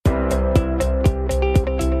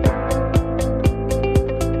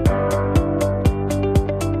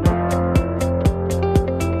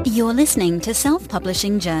You're listening to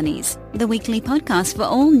Self-Publishing Journeys, the weekly podcast for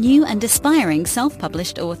all new and aspiring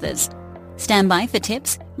self-published authors. Stand by for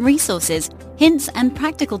tips, resources, hints, and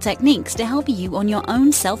practical techniques to help you on your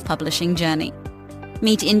own self-publishing journey.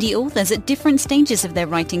 Meet indie authors at different stages of their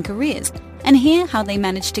writing careers and hear how they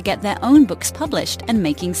managed to get their own books published and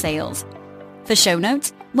making sales. For show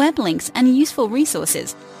notes, web links, and useful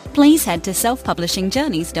resources, please head to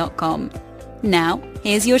selfpublishingjourneys.com. Now,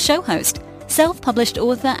 here's your show host, self-published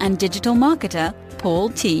author and digital marketer, Paul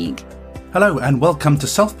Teague. Hello and welcome to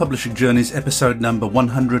Self-Publishing Journeys episode number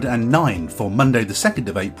 109 for Monday the 2nd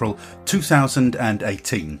of April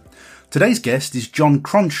 2018. Today's guest is John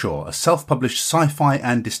Cronshaw, a self-published sci-fi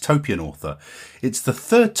and dystopian author. It's the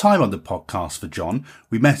third time on the podcast for John.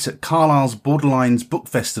 We met at Carlisle's Borderlines Book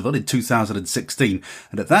Festival in 2016,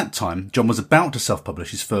 and at that time John was about to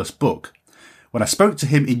self-publish his first book. When I spoke to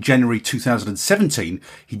him in January 2017,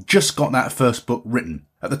 he'd just got that first book written.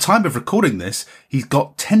 At the time of recording this, he's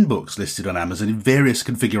got 10 books listed on Amazon in various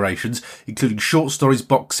configurations, including short stories,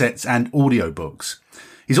 box sets, and audiobooks.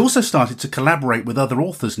 He's also started to collaborate with other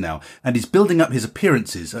authors now, and is building up his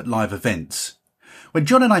appearances at live events. When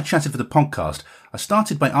John and I chatted for the podcast, I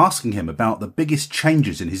started by asking him about the biggest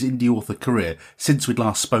changes in his indie author career since we'd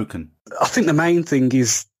last spoken. I think the main thing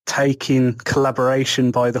is taking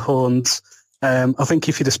collaboration by the horns. I think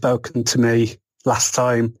if you'd have spoken to me last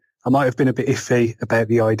time, I might have been a bit iffy about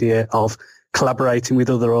the idea of collaborating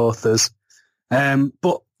with other authors.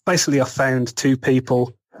 But basically I found two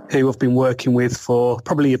people who I've been working with for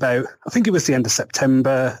probably about, I think it was the end of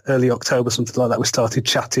September, early October, something like that. We started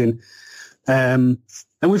chatting. And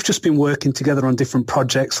we've just been working together on different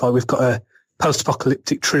projects. Like we've got a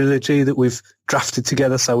post-apocalyptic trilogy that we've drafted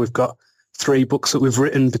together. So we've got 3 books that we've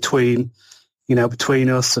written between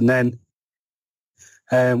us. And then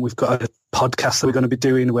we've got a podcast that we're going to be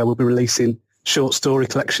doing where we'll be releasing short story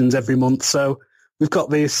collections every month. So we've got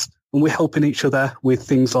this, and we're helping each other with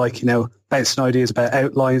things like, bouncing ideas about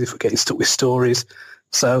outlines if we're getting stuck with stories.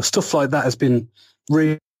 So stuff like that has been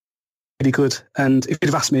really, really good. And if you'd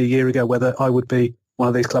have asked me a year ago whether I would be one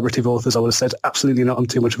of these collaborative authors, I would have said, absolutely not. I'm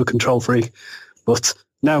too much of a control freak. But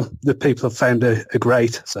now the people I've found are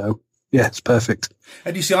great. So yeah, it's perfect.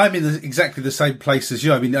 And you see, I'm in exactly the same place as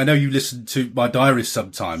you. I mean, I know you listen to my diaries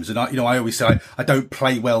sometimes, and I always say I don't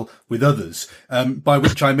play well with others. By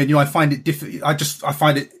which I mean, I find it difficult. I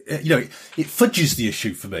find it, it fudges the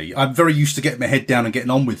issue for me. I'm very used to getting my head down and getting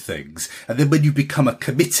on with things, and then when you become a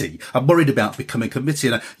committee, I'm worried about becoming a committee.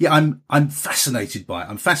 And I'm fascinated by it.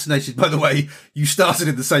 I'm fascinated by the way you started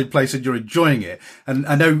in the same place and you're enjoying it. And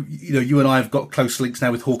I know, you and I have got close links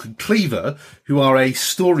now with Hawk and Cleaver, who are a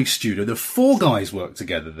story studio. There are 4 guys work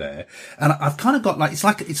together there, and I've kind of got it's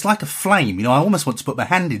like a flame. I almost want to put my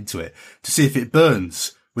hand into it to see if it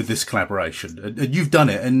burns with this collaboration. And you've done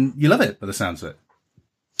it, and you love it by the sounds of it.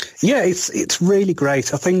 Yeah, it's really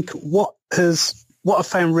great. I think what I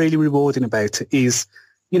found really rewarding about it is,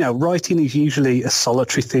 writing is usually a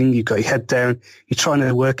solitary thing. You've got your head down, you're trying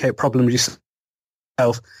to work out problems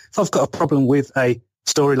yourself. If I've got a problem with a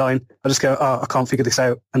storyline, I just go, I can't figure this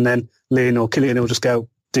out, and then Lynn or Killian will just go,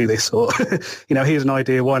 do this, or here's an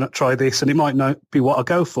idea, why not try this? And it might not be what I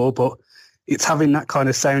go for, but it's having that kind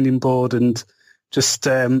of sounding board and just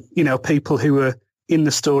people who are in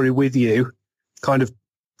the story with you kind of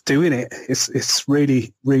doing it. It's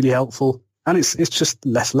really, really helpful, and it's just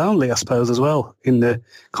less lonely, I suppose, as well, in the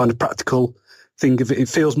kind of practical thing of it. It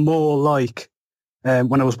feels more like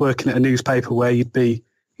when I was working at a newspaper where you'd be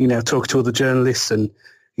talking to other journalists, and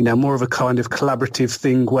more of a kind of collaborative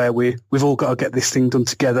thing where we've all got to get this thing done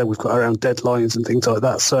together. We've got our own deadlines and things like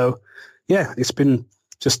that. So, yeah, it's been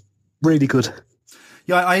just really good.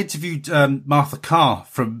 Yeah, I interviewed Martha Carr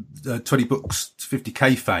from 20 Books to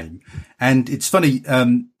 50K fame. And it's funny,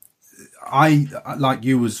 I, like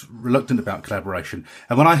you, was reluctant about collaboration.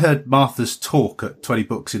 And when I heard Martha's talk at 20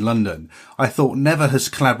 Books in London, I thought never has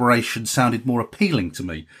collaboration sounded more appealing to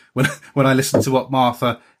me when I listened to what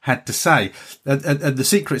Martha had to say. And the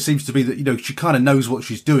secret seems to be that, she kind of knows what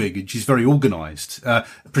she's doing and she's very organised.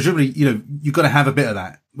 Presumably, you've got to have a bit of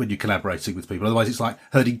that when you're collaborating with people. Otherwise it's like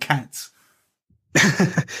herding cats.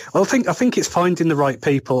 Well, I think it's finding the right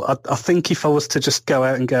people. I think if I was to just go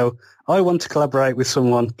out and go, I want to collaborate with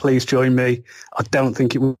someone, please join me, I don't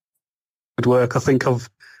think it would work. I think I've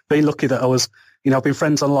been lucky that I've been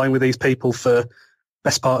friends online with these people for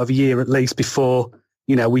best part of a year at least before,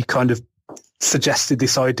 we kind of suggested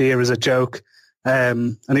this idea as a joke.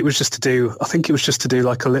 And it was just to do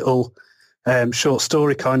like a little short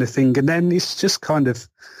story kind of thing. And then it's just kind of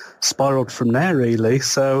spiraled from there, really.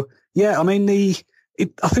 So, yeah, I mean,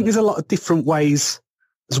 I think there's a lot of different ways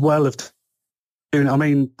as well of I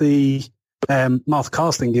mean, the Martha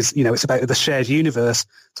Cars thing is, it's about the shared universe.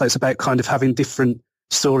 So it's about kind of having different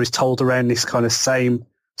stories told around this kind of same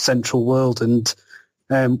central world. And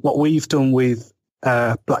what we've done with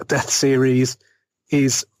Black Death series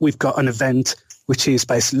is we've got an event which is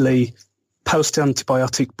basically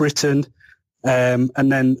post-antibiotic Britain, and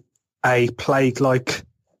then a plague-like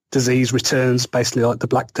disease returns, basically like the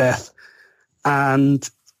Black Death. And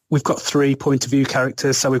we've got 3 point-of-view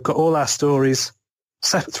characters. So we've got all our stories,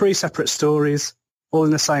 3 separate stories, all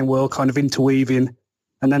in the same world, kind of interweaving.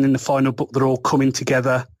 And then in the final book, they're all coming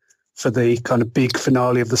together for the kind of big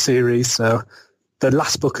finale of the series. So the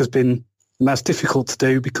last book has been the most difficult to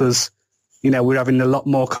do because, we're having a lot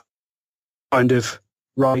more kind of,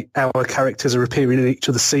 our characters are appearing in each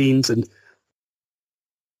of the scenes and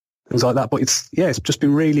things like that. But it's just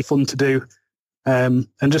been really fun to do. And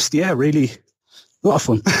just, really a lot of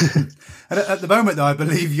fun. And at the moment, though, I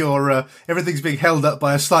believe your everything's being held up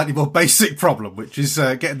by a slightly more basic problem, which is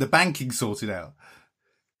getting the banking sorted out.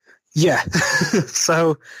 Yeah.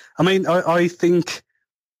 So, I mean, I think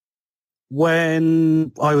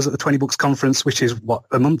when I was at the 20 Books conference, which is,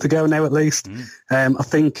 a month ago now at least, I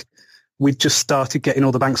think we'd just started getting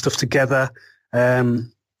all the bank stuff together.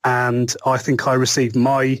 And I think I received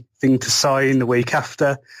my thing to sign the week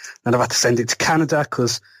after. And I've had to send it to Canada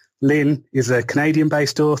because Lynn is a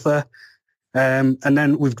Canadian-based author. And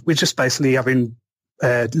then we're just basically having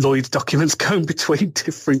Lloyd's documents going between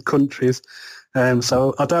different countries.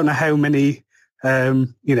 So I don't know how many,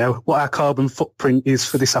 what our carbon footprint is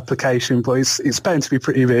for this application, but it's bound to be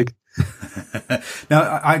pretty big.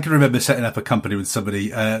 Now, I can remember setting up a company with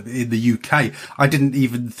somebody in the UK. I didn't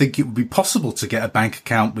even think it would be possible to get a bank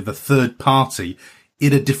account with a third party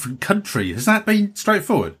in a different country. Has that been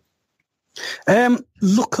straightforward?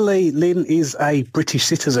 Luckily, Lynn is a British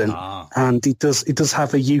citizen, and it does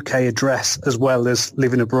have a UK address as well as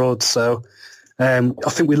living abroad. So I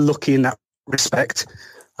think we're lucky in that respect.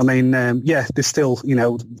 I mean, there's still,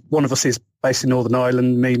 one of us is based in Northern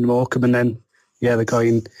Ireland, me and Morecambe, and then, the guy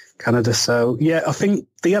in Canada. So, I think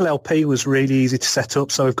the LLP was really easy to set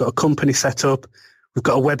up. So we've got a company set up. We've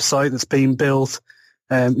got a website that's being built.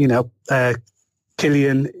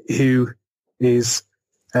 Killian, who is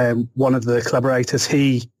one of the collaborators,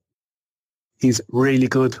 he's really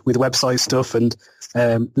good with website stuff, and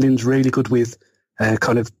Lynn's really good with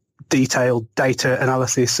kind of detailed data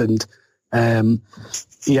analysis, and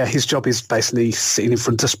his job is basically sitting in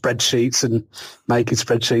front of spreadsheets and making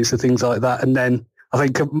spreadsheets and things like that. And then I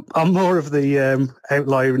think I'm more of the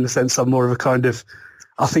outlier in the sense I'm more of a kind of,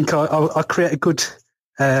 I think I create a good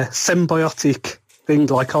symbiotic thing,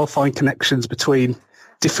 like I'll find connections between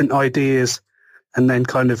different ideas and then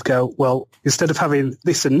kind of go, well, instead of having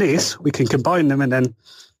this and this, we can combine them. And then,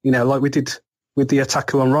 like we did with the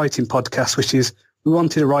Otaku on Writing podcast, which is we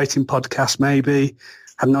wanted a writing podcast maybe,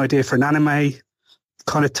 had an idea for an anime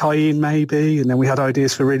kind of tie-in maybe, and then we had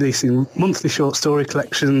ideas for releasing monthly short story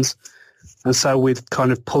collections. And so we're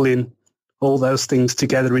kind of pulling all those things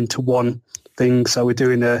together into one thing. So we're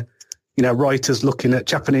doing writers looking at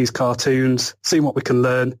Japanese cartoons, seeing what we can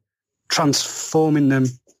learn, transforming them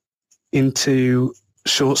into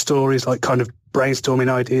short stories, like kind of brainstorming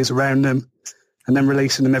ideas around them, and then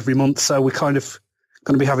releasing them every month. So we're kind of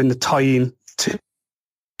going to be having the tie-in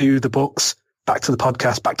to the books, back to the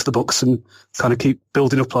podcast, back to the books, and kind of keep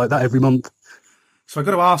building up like that every month. So I've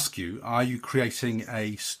got to ask you, are you creating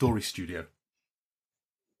a story studio?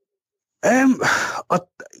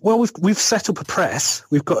 We've set up a press.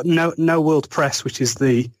 We've got No World Press, which is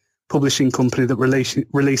the publishing company that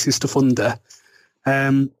releases stuff under.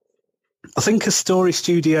 I think a story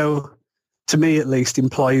studio, to me at least,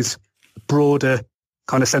 implies a broader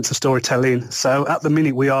kind of sense of storytelling. So at the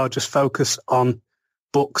minute, we are just focused on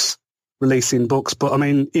books, releasing books. But I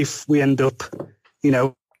mean, if we end up,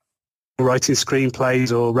 writing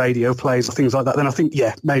screenplays or radio plays or things like that, then I think,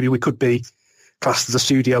 maybe we could be classed as a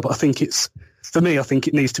studio. But I think I think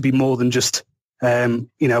it needs to be more than just,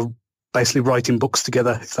 basically writing books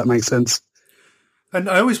together, if that makes sense. And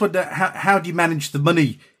I always wonder, how do you manage the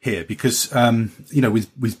money here? Because,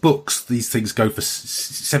 with books, these things go for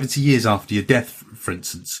 70 years after your death, for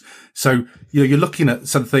instance. So, you're looking at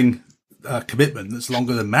something, commitment that's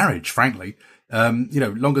longer than marriage, frankly.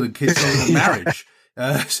 Longer than kids, longer than marriage.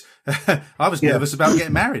 I was nervous about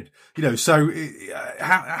getting married, so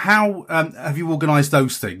how have you organised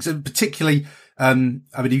those things? And particularly,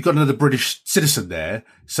 you've got another British citizen there.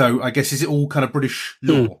 So I guess, is it all kind of British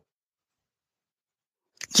law?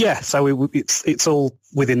 Yeah, so it's all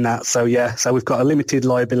within that. So so we've got a limited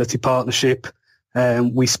liability partnership.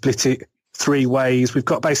 We split it 3 ways. We've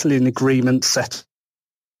got basically an agreement set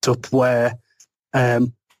up where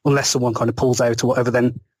unless someone kind of pulls out or whatever,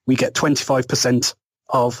 then we get 25%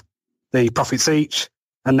 of the profits each.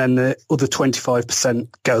 And then the other 25%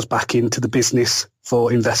 goes back into the business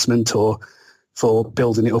for investment or for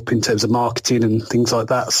building it up in terms of marketing and things like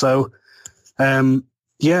that. So,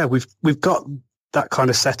 we've got that kind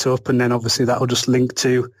of set up, and then obviously that will just link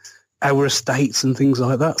to our estates and things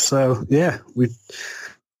like that. So, yeah,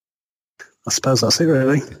 I suppose that's it,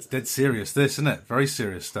 really. It's dead serious, this, isn't it? Very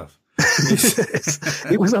serious stuff.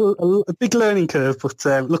 It was a big learning curve, but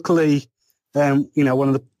luckily, one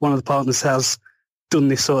of the partners has done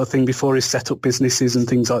this sort of thing before. He's set up businesses and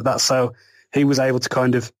things like that, so he was able to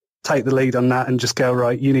kind of take the lead on that and just go,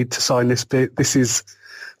 right, you need to sign this bit. This is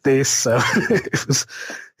this. So it was,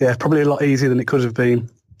 probably a lot easier than it could have been.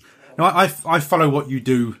 Now, I follow what you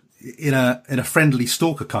do in a friendly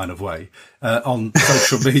stalker kind of way on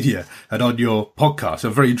social media and on your podcast.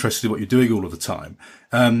 I'm very interested in what you're doing all of the time,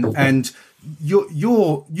 and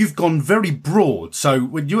you've gone very broad. So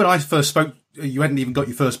when you and I first spoke, you hadn't even got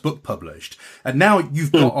your first book published, and now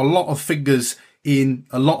you've got a lot of fingers in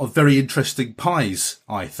a lot of very interesting pies,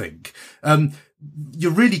 I think.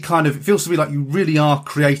 You're really it feels to me like you really are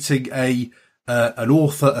creating an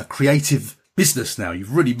author, a creative business now.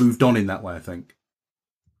 You've really moved on in that way, I think.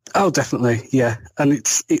 Oh, definitely. Yeah. And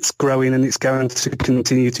it's growing, and it's going to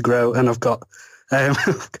continue to grow. And I've got, I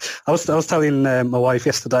was telling my wife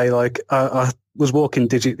yesterday, like I was walking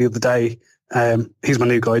Digit the other day. He's my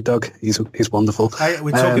new guide dog. He's wonderful. Hey,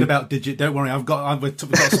 we're talking about Digit. Don't worry. We've got a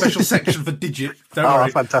special section for Digit. Don't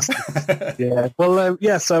worry. Fantastic. Yeah. Well,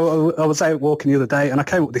 so I was out walking the other day, and I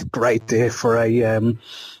came up with this great idea for a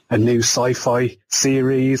new sci-fi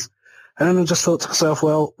series. And then I just thought to myself,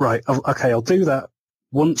 well, right, okay, I'll do that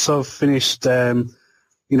once I've finished,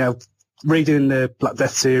 reading the Black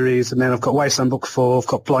Death series, and then I've got Wasteland Book 4, I've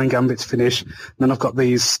got Blind Gambit to finish, and then I've got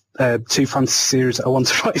these 2 fantasy series that I want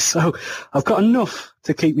to write. So I've got enough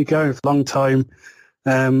to keep me going for a long time.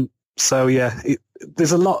 There's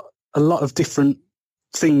a lot of different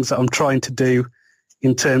things that I'm trying to do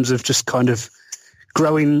in terms of just kind of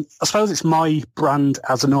growing. I suppose it's my brand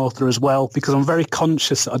as an author as well, because I'm very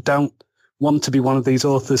conscious that I don't want to be one of these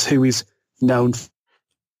authors who is known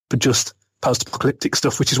for just post-apocalyptic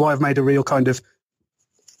stuff, which is why I've made a real kind of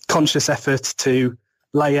conscious effort to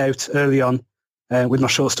lay out early on with my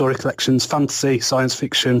short story collections, fantasy, science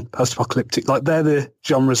fiction, post-apocalyptic, like they're the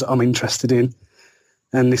genres that I'm interested in.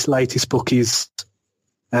 And this latest book is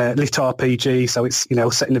lit RPG, so it's,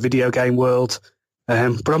 set in a video game world.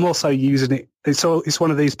 But I'm also using it. It's one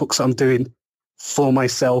of these books that I'm doing for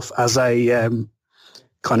myself as a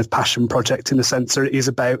kind of passion project, in the sense that it is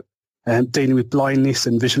about dealing with blindness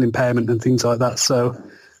and visual impairment and things like that. So,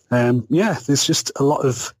 there's just a lot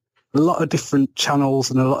of different channels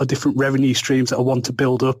and a lot of different revenue streams that I want to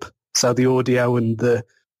build up. So the audio and the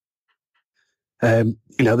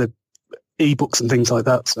ebooks and things like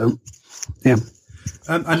that. So, yeah.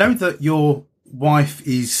 I know that your wife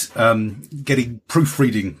is getting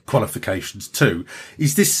proofreading qualifications too.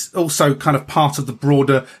 Is this also kind of part of the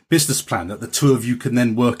broader business plan, that the two of you can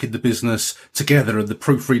then work in the business together, and the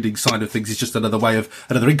proofreading side of things is just another way of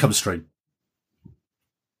another income stream?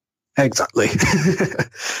 Exactly.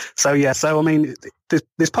 So I mean,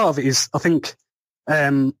 this part of it is, I think,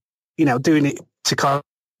 doing it to kind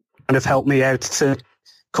of help me out to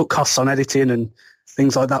cut costs on editing and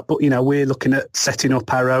things like that. But, we're looking at setting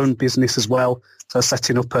up our own business as well. So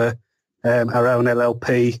setting up our own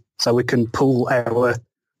LLP, so we can pool our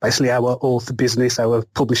author business, our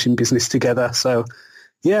publishing business together. So,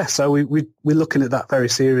 so we're looking at that very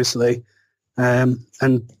seriously. And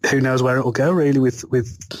who knows where it will go, really,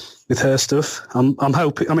 with her stuff. I'm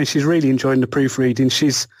hoping. I mean, she's really enjoying the proofreading.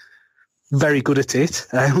 She's very good at it.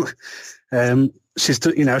 She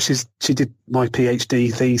did my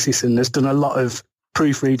PhD thesis and has done a lot of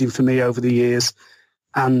proofreading for me over the years,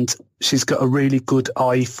 and she's got a really good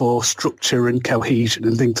eye for structure and cohesion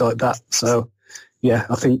and things like that. So,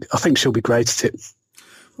 I think she'll be great at it.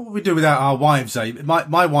 What would we do without our wives, eh?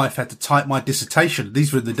 My wife had to type my dissertation.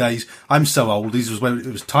 These were the days, I'm so old, these was when it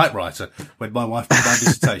was typewriter, when my wife did my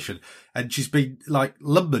dissertation. And she's been like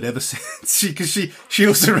lumbered ever since, because she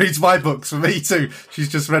also reads my books for me too. She's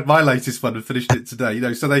just read my latest one and finished it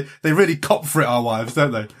today, so they really cop for it, our wives,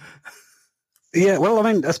 don't they? Yeah, well,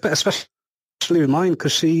 I mean, especially with mine,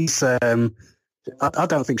 because she's, I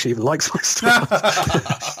don't think she even likes my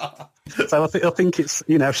stuff. So I think it's,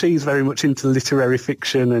 she's very much into literary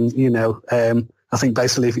fiction and, I think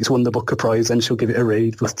basically if it's won the Booker Prize, then she'll give it a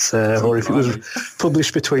read. But or if it was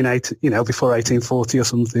published before 1840 or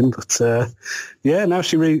something. But now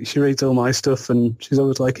she reads all my stuff, and she's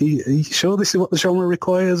always like, "Are you sure this is what the genre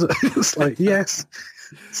requires?" It's like, yes.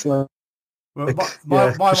 So, my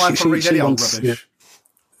wife will read any old rubbish. Yeah,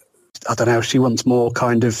 I don't know. She wants more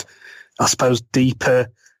kind of, I suppose,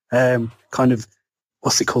 deeper kind of,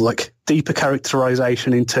 what's it called, like deeper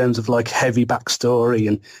characterization in terms of like heavy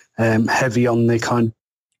backstory and heavy on the kind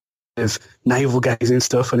of navel gazing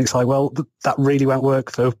stuff. And it's like, well, that really won't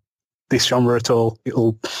work for this genre at all.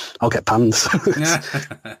 I'll get panned.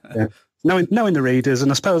 Yeah. Knowing the readers,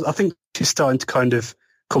 and I think she's starting to kind of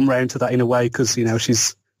come round to that in a way, because,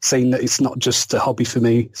 she's seen that it's not just a hobby for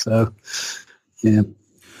me. So, yeah.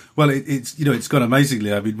 Well, it's gone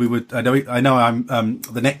amazingly. I mean, I know I'm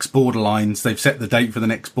the next Borderlines. They've set the date for the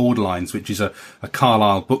next Borderlines, which is a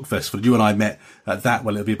Carlisle book festival. You and I met at that.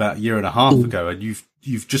 Well, it'll be about a year and a half ago, and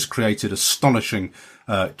you've just created astonishing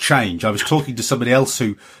change. I was talking to somebody else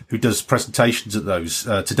who does presentations at those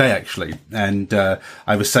today, actually, and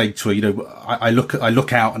I was saying to her, I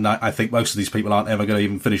look out and I think most of these people aren't ever going to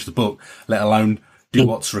even finish the book, let alone do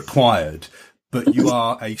what's required. But you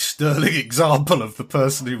are a sterling example of the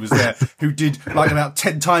person who was there, who did like about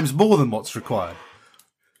 10 times more than what's required.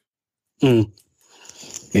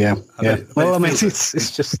 Yeah. Well, I mean,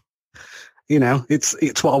 it's just,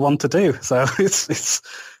 it's what I want to do. So it's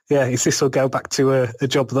this will go back to a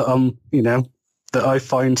job that that I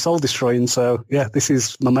find soul destroying. So yeah, this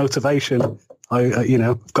is my motivation.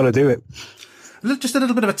 I've got to do it. Just a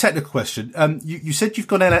little bit of a technical question. You said you've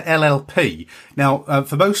got an LLP. Now,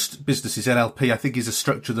 for most businesses, LLP, I think, is a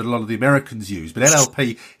structure that a lot of the Americans use, but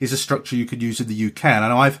LLP is a structure you could use in the UK. And I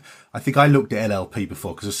know I think I looked at LLP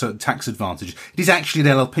before because of certain tax advantages. It is actually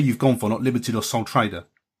an LLP you've gone for, not limited or sole trader.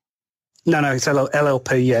 No, it's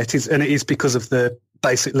LLP. Yeah, it is. And it is because of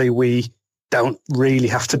basically we don't really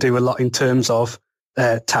have to do a lot in terms of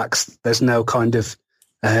tax. There's no kind of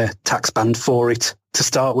tax band for it to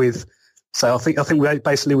start with. So I think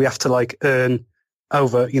we have to like earn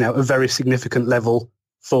over, a very significant level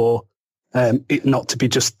for it not to be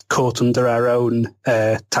just caught under our own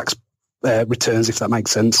tax returns, if that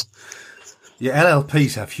makes sense. Yeah,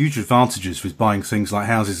 LLPs have huge advantages with buying things like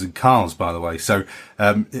houses and cars, by the way. So, we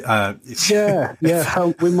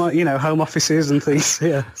might, home offices and things.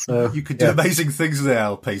 Yeah, so you could do amazing things with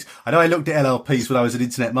LLPs. I know I looked at LLPs when I was in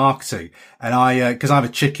internet marketing, and because I'm a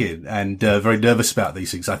chicken and very nervous about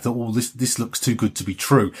these things, I thought, this looks too good to be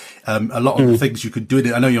true. A lot of the things you could do in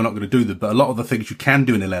it, I know you're not going to do them, but a lot of the things you can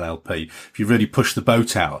do in an LLP, if you really push the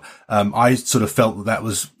boat out, I sort of felt that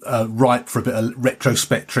was ripe for a bit of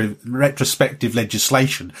retrospective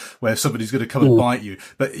legislation where somebody's going to come and bite you,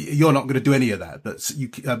 but you're not going to do any of that. But you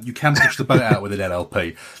can push the boat out with an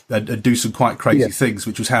LLP and do some quite crazy things,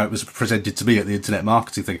 which was how it was presented to me at the internet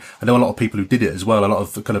marketing thing. I know a lot of people who did it as well, a lot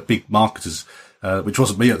of the kind of big marketers, which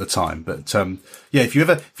wasn't me at the time. But if you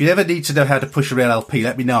ever need to know how to push your LLP,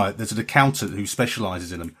 let me know. There's an accountant who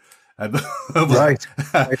specialises in them. Right.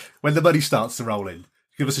 When the money starts to roll in,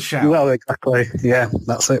 give us a shout. Well, exactly. Yeah,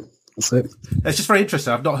 that's it. It's just very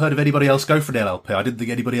interesting. I've not heard of anybody else go for an LLP. I didn't think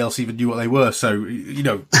anybody else even knew what they were. So,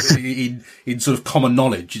 in sort of common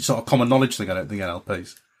knowledge, it's not a common knowledge thing, I don't think,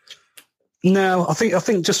 LLPs. No, I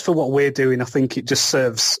think just for what we're doing, I think it just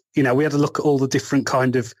serves, we had to look at all the different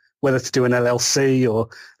kind of, whether to do an LLC or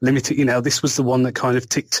limited, this was the one that kind of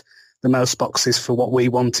ticked the most boxes for what we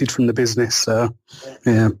wanted from the business. So,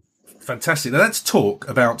 yeah. Fantastic. Now let's talk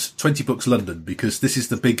about 20 Books London, because this is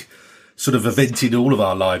the big sort of event in all of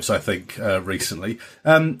our lives, I think, recently.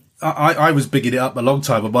 I was bigging it up a long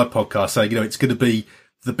time on my podcast, saying, it's going to be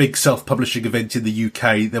the big self-publishing event in the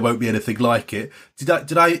UK. There won't be anything like it.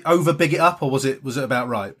 Did I over big it up, or was it about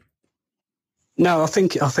right? No, I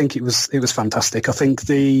think it was fantastic. I think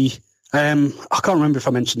I can't remember if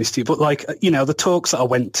I mentioned this to you, but the talks that I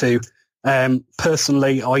went to,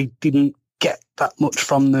 personally, I didn't get that much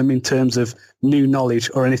from them in terms of new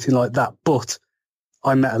knowledge or anything like that, but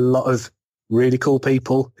I met a lot of really cool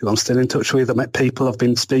people who I'm still in touch with. I met people I've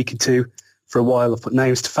been speaking to for a while. I've put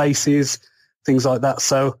names to faces, things like that.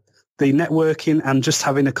 So the networking and just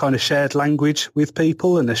having a kind of shared language with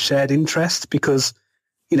people and a shared interest, because,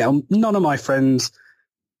 none of my friends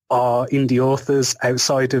are indie authors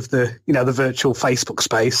outside of the virtual Facebook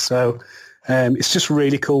space. So it's just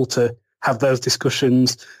really cool to have those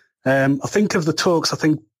discussions. I think of the talks, I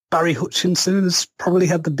think Barry Hutchinson has probably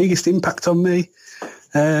had the biggest impact on me.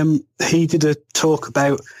 He did a talk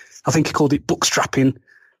about, I think he called it bookstrapping,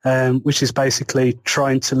 which is basically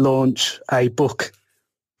trying to launch a book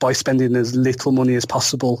by spending as little money as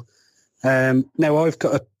possible. Now I've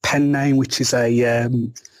got a pen name which is a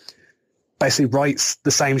basically writes the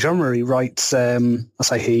same genre. He writes, I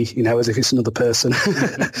say he, as if it's another person,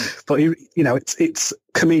 but it's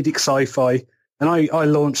comedic sci-fi. And I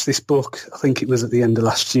launched this book, I think it was at the end of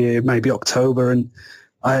last year, maybe October, and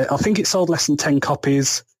I think it sold less than 10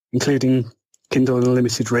 copies, including Kindle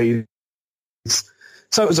Unlimited reads.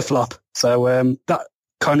 So it was a flop. So that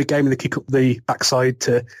kind of gave me the kick up the backside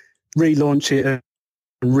to relaunch it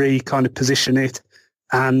and kind of position it.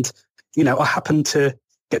 And, I happened to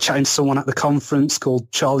get chatting to someone at the conference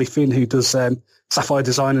called Charlie Finn, who does Sapphire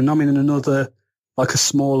Design, and I'm in another, like a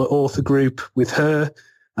smaller author group with her.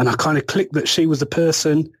 And I kind of clicked that she was the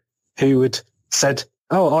person who had said,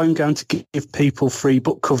 oh, I'm going to give people free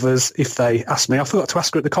book covers if they ask me. I forgot to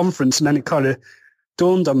ask her at the conference, and then it kind of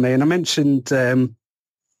dawned on me. And I mentioned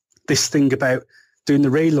this thing about doing the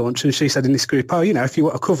relaunch, and she said in this group, oh, if you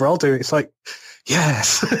want a cover, I'll do it. It's like,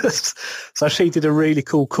 yes. So she did a really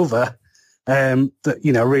cool cover that,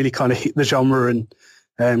 really kind of hit the genre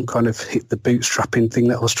and kind of hit the bootstrapping thing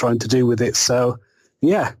that I was trying to do with it. So,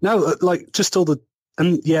 yeah, no, like just all the,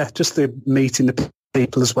 and yeah, just the meeting the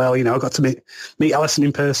people as well. I got to meet Alison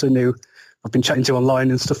in person, who I've been chatting to online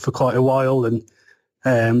and stuff for quite a while. And,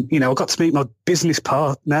 I got to meet my business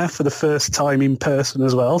partner for the first time in person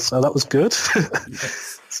as well. So that was good.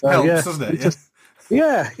 Yes. So, helps, doesn't it?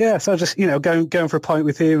 Yeah. So just, going for a pint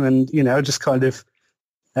with him and, just kind of,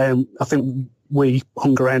 I think we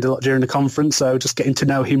hung around a lot during the conference. So just getting to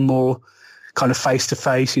know him more kind of face to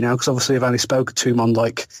face, because obviously I've only spoken to him on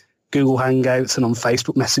like Google Hangouts and on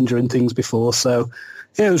Facebook Messenger and things before. So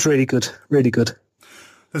yeah, it was really good, really good.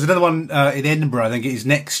 There's another one in Edinburgh, I think it is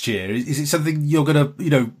next year. Is it something you're going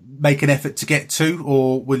to, make an effort to get to,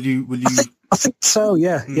 or will you? I think so.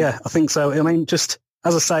 Yeah, yeah, I think so. I mean, just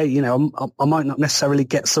as I say, I might not necessarily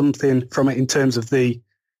get something from it in terms of the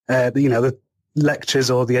lectures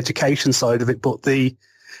or the education side of it, but the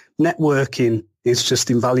networking is just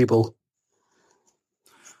invaluable.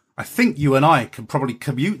 I think you and I can probably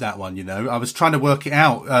commute that one. I was trying to work it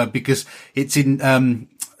out because it's in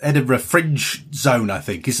Edinburgh Fringe Zone, I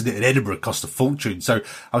think, isn't it? And Edinburgh cost a fortune. So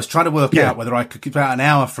I was trying to work out whether I could get about an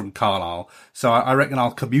hour from Carlisle. So I reckon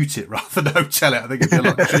I'll commute it rather than hotel it. I think it'd be a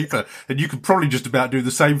lot cheaper. And you could probably just about do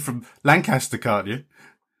the same from Lancaster, can't you?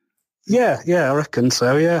 Yeah, I reckon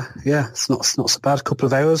so. Yeah. It's not so bad. A couple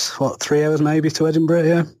of hours, 3 hours maybe to Edinburgh.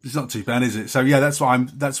 Yeah, it's not too bad, is it? So yeah, that's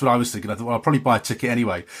what I was thinking. I thought, well, I'll probably buy a ticket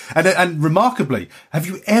anyway. And remarkably, have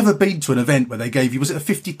you ever been to an event where they gave you, was it a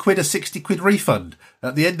 50 quid, a 60 quid refund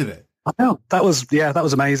at the end of it? I know that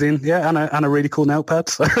was amazing. Yeah, and a really cool notepad.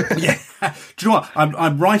 So. Yeah, do you know what?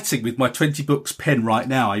 I'm writing with my 20 books pen right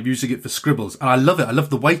now. I'm using it for scribbles, and I love it. I love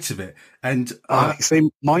the weight of it. And see,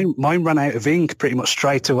 mine ran out of ink pretty much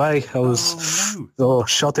straight away. I was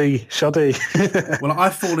shoddy. Well,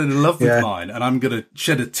 I've fallen in love with mine, and I'm going to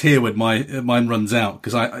shed a tear when mine runs out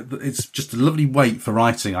because it's just a lovely weight for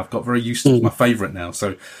writing. I've got very used to it. My favourite now,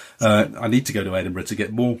 so I need to go to Edinburgh to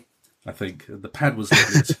get more. I think the pad was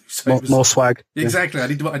lovely too, so more swag. Exactly.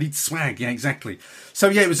 Yeah. I need swag. Yeah, exactly. So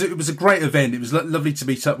yeah, it was a great event. It was lovely to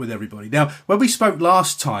meet up with everybody. Now, when we spoke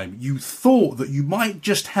last time, you thought that you might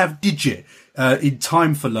just have Digit in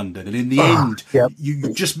time for London, and in the end,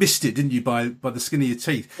 you just missed it, didn't you? By the skin of your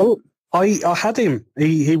teeth. Oh, I had him.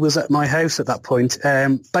 He was at my house at that point.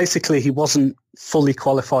 Basically, he wasn't fully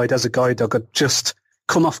qualified as a guide dog. I'd just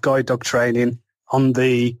come off guide dog training on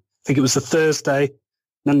I think it was the Thursday.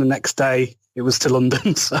 And then the next day it was to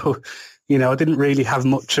London. So, I didn't really have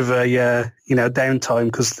much of a, downtime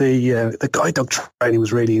because the guide dog training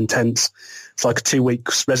was really intense. It's like a 2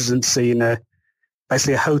 weeks residency in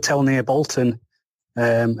basically a hotel near Bolton.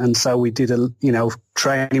 And so we did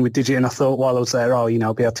training with Digit, and I thought while I was there, I'll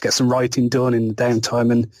be able to get some writing done in the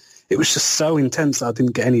downtime. And it was just so intense that I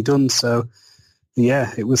didn't get any done. So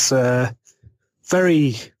yeah, it was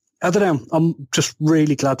very, I don't know. I'm just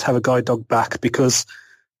really glad to have a guide dog back because,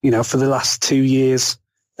 for the last 2 years,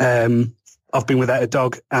 I've been without a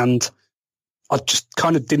dog, and I just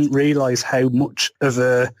kind of didn't realise how much of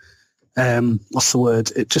a, what's the word?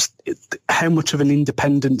 How much of an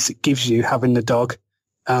independence it gives you having a dog,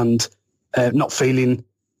 and not feeling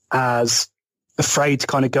as afraid to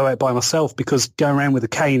kind of go out by myself, because going around with a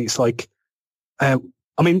cane, it's like,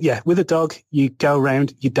 with a dog, you go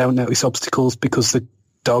around, you don't notice obstacles because the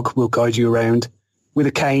dog will guide you around. With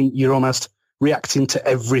a cane, you're almost reacting to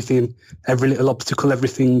everything, every little obstacle,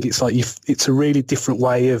 everything. It's like it's a really different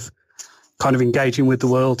way of kind of engaging with the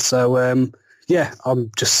world. So, I'm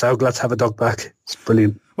just so glad to have a dog back. It's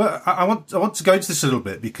brilliant. Well, I want to go into this a little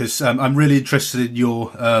bit because I'm really interested in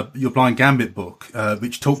your Blind Gambit book,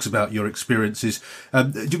 which talks about your experiences.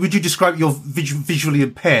 Would you describe your visually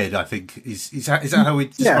impaired? I think is that how we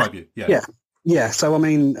describe you? Yeah. So I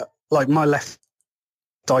mean, like my left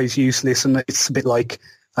eye is useless, and it's a bit like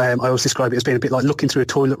I always describe it as being a bit like looking through a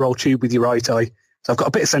toilet roll tube with your right eye. So I've got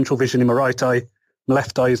a bit of central vision in my right eye. My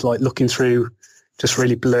left eye is like looking through just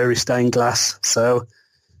really blurry stained glass. So.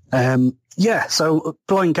 So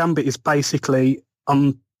Blind Gambit is basically,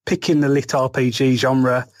 I'm picking the lit RPG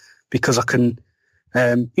genre because I can,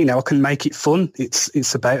 I can make it fun.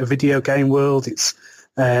 It's about a video game world. It's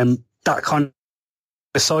that kind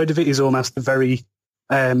of side of it is almost a very,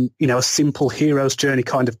 a simple hero's journey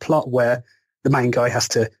kind of plot where the main guy has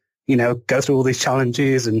to, go through all these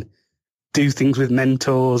challenges and do things with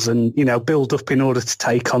mentors and, build up in order to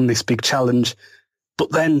take on this big challenge.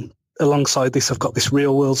 But then alongside this, I've got this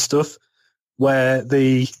real world stuff where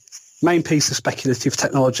the main piece of speculative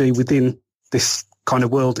technology within this kind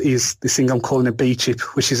of world is this thing I'm calling a B chip,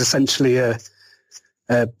 which is essentially a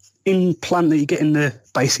implant that you get in the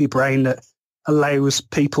base of your brain that allows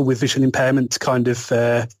people with visual impairment to kind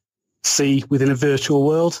of see within a virtual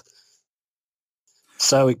world.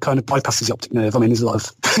 So it kind of bypasses the optic nerve. I mean, there's a lot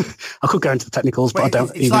of... I could go into the technicals, but I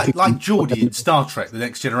don't... It's like Geordi in Star Trek, The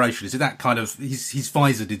Next Generation. Is it that kind of... His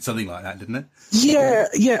visor did something like that, didn't it?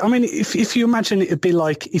 Yeah. I mean, if you imagine it'd be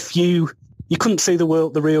like if you couldn't see the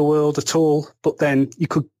real world at all, but then you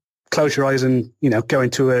could close your eyes and, go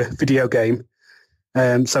into a video game.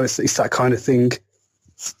 So it's that kind of thing.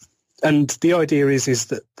 And the idea is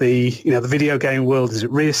that the video game world is at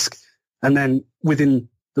risk. And then within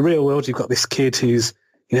the real world, you've got this kid who's,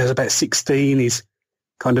 about 16. He's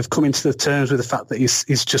kind of coming to the terms with the fact that he's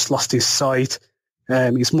just lost his sight.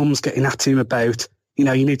 His mum's getting at him about, you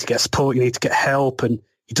need to get support, you need to get help, and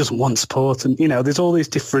he doesn't want support. And, there's all these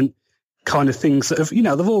different kind of things that have,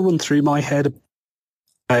 they've all run through my head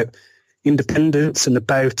about independence and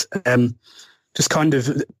about just kind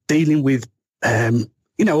of dealing with,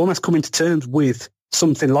 almost coming to terms with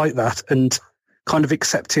something like that and kind of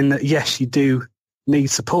accepting that, yes, you do need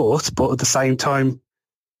support, but at the same time,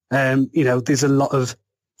 there's a lot of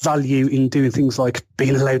value in doing things like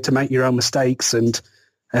being allowed to make your own mistakes and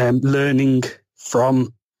learning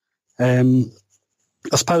from, I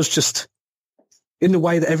suppose, just in the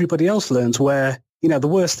way that everybody else learns, where, the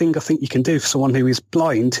worst thing I think you can do for someone who is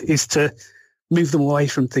blind is to move them away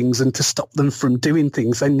from things and to stop them from doing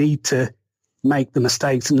things. They need to make the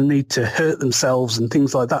mistakes and they need to hurt themselves and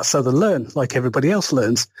things like that so they learn like everybody else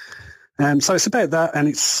learns. So it's about that, and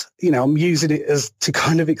it's, I'm using it as to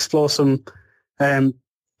kind of explore some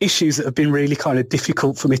issues that have been really kind of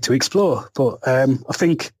difficult for me to explore. But I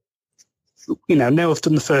think, now I've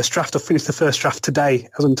done the first draft, I've finished the first draft today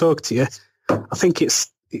as I'm talking to you, I think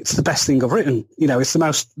it's the best thing I've written. It's the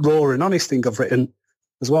most raw and honest thing I've written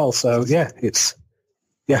as well. So,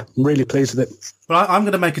 I'm really pleased with it. Well, I'm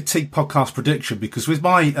going to make a Teague podcast prediction because with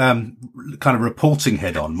my kind of reporting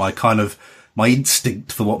head on, my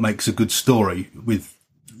instinct for what makes a good story with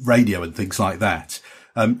radio and things like that.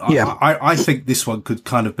 I think this one could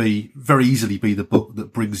kind of very easily be the book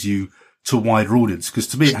that brings you to a wider audience, because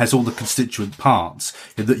to me it has all the constituent parts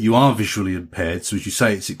in that you are visually impaired. So as you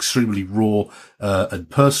say, it's extremely raw and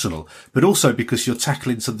personal, but also because you're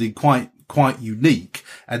tackling something quite unique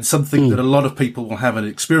and something that a lot of people will have an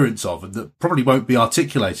experience of and that probably won't be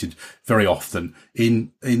articulated very often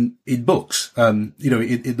in books, in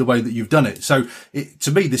the way that you've done it. So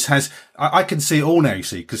to me, this has, I can see it all now, you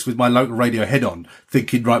see, because with my local radio head on,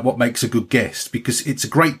 thinking, right, what makes a good guest? Because it's a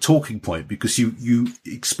great talking point because you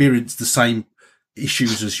experience the same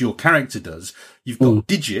issues as your character does. You've got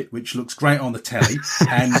Digit, which looks great on the telly,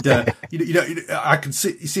 and I can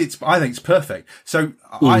see. You see, I think it's perfect. So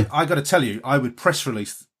I got to tell you, I would press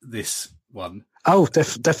release this one. Oh,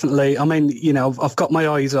 definitely. I mean, I've got my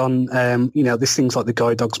eyes on, there's things like the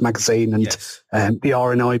Guide Dogs magazine and the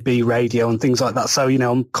RNIB radio and things like that. So,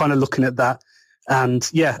 I'm kind of looking at that, and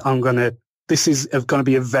this is going to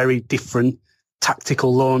be a very different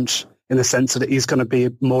tactical launch, in the sense that it is going to be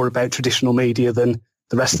more about traditional media than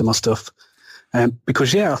the rest of my stuff.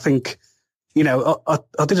 Because, I think,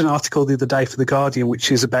 I did an article the other day for The Guardian,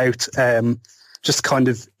 which is about just kind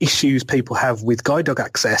of issues people have with guide dog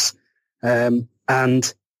access. And,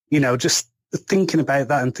 just thinking about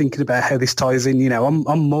that and thinking about how this ties in,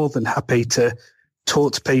 I'm more than happy to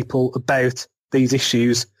talk to people about these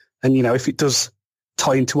issues. And, if it does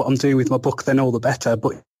tie into what I'm doing with my book, then all the better.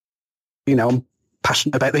 But, I'm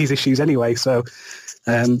passionate about these issues anyway. So,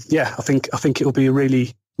 I think it'll be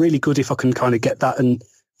really, really good if I can kind of get that. And,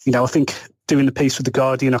 I think doing the piece with The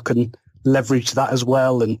Guardian, I can leverage that as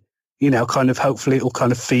well, and kind of hopefully it'll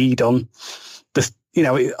kind of feed on the.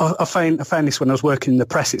 I found this when I was working in the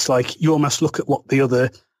press. It's like you almost look at what the other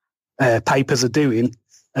papers are doing,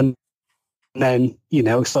 and then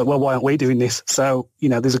it's like, well, why aren't we doing this? So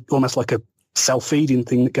there's almost like a self-feeding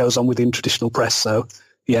thing that goes on within traditional press. So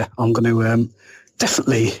yeah, I'm going to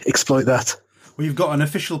definitely exploit that. Well, you've got an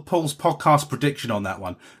official Paul's podcast prediction on that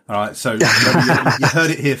one. All right, so you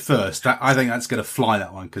heard it here first. I think that's going to fly,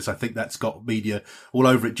 that one, because I think that's got media all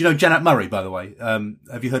over it. Do you know Janet Murray, by the way?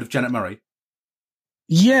 Have you heard of Janet Murray?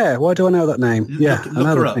 Yeah, why do I know that name? Look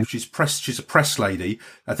her up. Name. She's a press lady.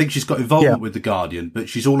 I think she's got involvement with The Guardian, but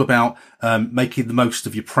she's all about making the most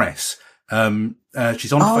of your press. She's on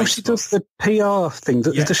Facebook. She does the PR thing.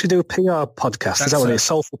 Does she do a PR podcast? Is that what it is?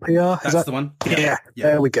 Soulful PR? That's the one. Yeah.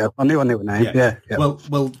 There we go. I knew her name. Yeah.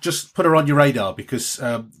 Well, just put her on your radar, because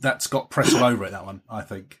that's got press all over it, that one, I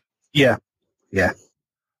think. Yeah.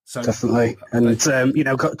 So, definitely. And,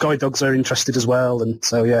 guide dogs are interested as well. And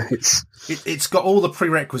so, yeah, it's got all the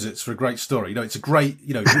prerequisites for a great story. It's a great,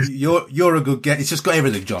 you're a good guest. It's just got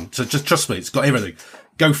everything, John. So just trust me, it's got everything.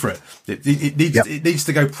 Go for it. It needs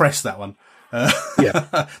to go press, that one.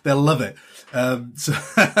 They'll love it.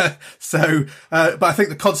 But I think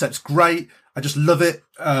the concept's great. I just love it.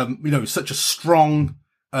 It's such a strong,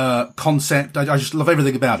 concept. I just love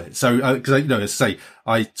everything about it. So, cause as I say,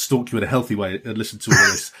 I stalk you in a healthy way and listen to all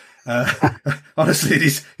this. Honestly,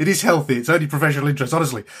 it is healthy. It's only professional interest,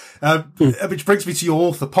 honestly. Which brings me to your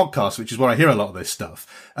author podcast, which is where I hear a lot of this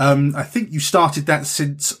stuff. I think you started that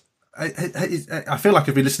since, I feel like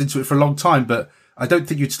I've been listening to it for a long time, but I don't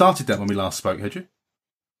think you'd started that when we last spoke, had you?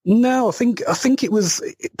 No, I think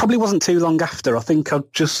it probably wasn't too long after. I think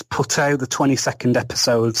I'd just put out the 22nd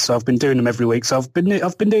episodes, so I've been doing them every week. So I've been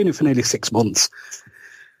doing it for nearly 6 months.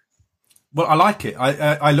 Well, I like it.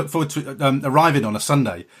 I look forward to arriving on a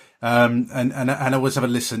Sunday, and I always have a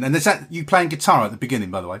listen. And is that you playing guitar at the beginning,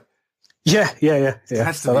 by the way? Yeah.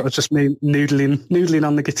 So that was just me noodling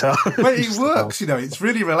on the guitar. Well, it works, it's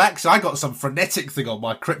really relaxing. I got some frenetic thing on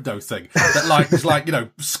my crypto thing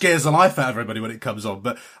that scares the life out of everybody when it comes on.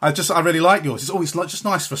 But I really like yours. It's always just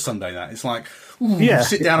nice for a Sunday, that. It's like,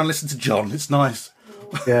 sit down and listen to John. It's nice.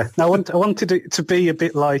 Yeah. I wanted it to be a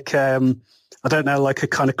bit like, I don't know, like a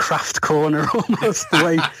kind of craft corner almost, the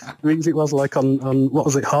way it was like on what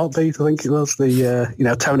was it, Heartbeat, I think it was,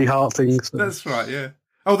 the, Tony Hart thing. So. That's right, yeah.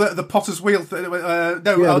 Oh, the Potter's Wheel.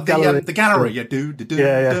 The gallery. Yeah,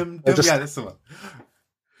 that's the one.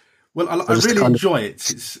 Well, I really enjoy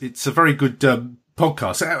it. It's a very good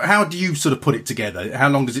podcast. How do you sort of put it together? How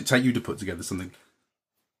long does it take you to put together something?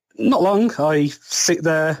 Not long. I sit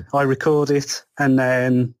there, I record it, and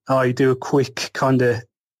then I do a quick kind of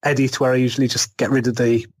edit where I usually just get rid of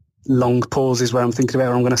the long pauses where I'm thinking about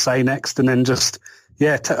what I'm going to say next, and then just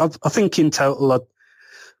I think in total I'd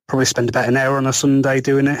probably spend about an hour on a Sunday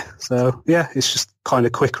doing it. So yeah, it's just kind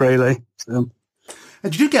of quick, really. So.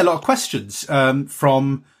 And you do get a lot of questions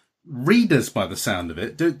from readers, by the sound of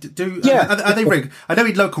it. Are they? I know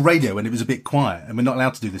in local radio when it was a bit quiet, and we're not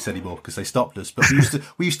allowed to do this anymore because they stopped us. But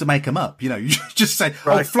we used to make them up. You just say,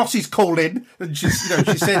 right. "Oh, Flossie's called in," and she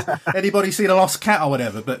said, "Anybody seen a lost cat or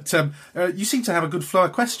whatever?" But you seem to have a good flow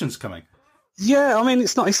of questions coming. Yeah, I mean,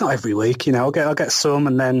 it's not every week. I'll get some,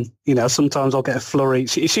 and then sometimes I'll get a flurry.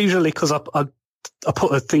 It's usually because I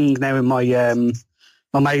put a thing now in my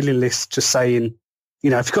my mailing list, just saying,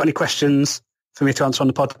 if you've got any questions for me to answer on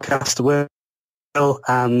the podcast, I will.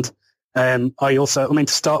 And I also, to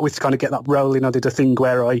start with, to kind of get that rolling, I did a thing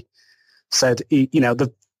where I said,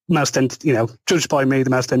 the most, judged by me, the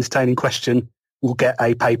most entertaining question will get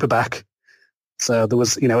a paperback. So there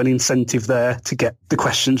was, an incentive there to get the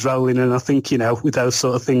questions rolling. And I think, with those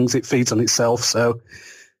sort of things, it feeds on itself. So,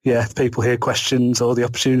 yeah, if people hear questions or the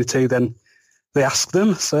opportunity, then they ask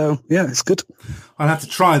them. So, yeah, it's good. I'll have to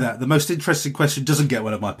try that. The most interesting question doesn't get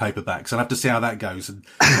one of my paperbacks. I'll have to see how that goes.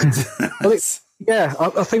 Well,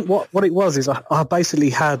 I think what it was is I basically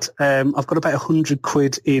had, I've got about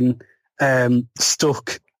 £100 in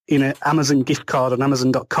stuck in an Amazon gift card on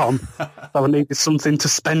Amazon.com. So I needed something to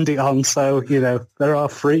spend it on. So, there are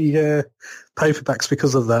free paperbacks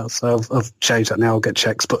because of that. So I've changed that now. I'll get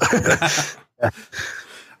checks. But yeah.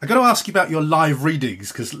 I got to ask you about your live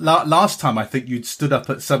readings, because last time I think you'd stood up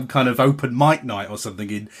at some kind of open mic night or something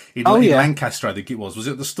in Lancaster, I think it was. Was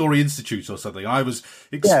it the Story Institute or something? I was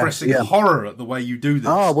expressing horror at the way you do this.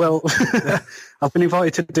 Oh, well, I've been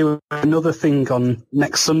invited to do another thing on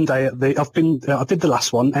next Sunday. I did the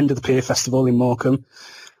last one, End of the Pier Festival in Morecambe.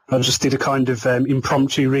 I just did a kind of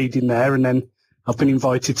impromptu reading there, and then I've been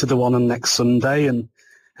invited to the one on next Sunday.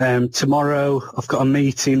 And tomorrow I've got a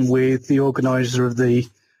meeting with the organiser of the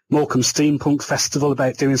Morecambe Steampunk Festival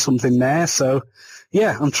about doing something there. So,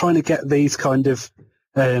 yeah, I'm trying to get these kind of,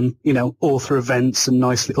 author events and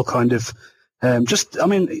nice little kind of, I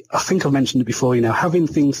think I've mentioned it before, having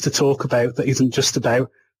things to talk about that isn't just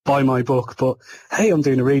about buy my book, but, hey, I'm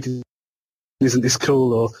doing a reading, isn't this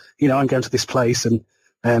cool? Or, I'm going to this place. And,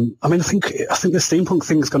 I think the steampunk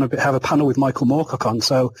thing is going to have a panel with Michael Moorcock on.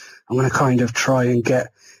 So I'm going to kind of try and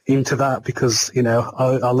get into that because,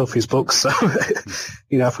 I love his books. So,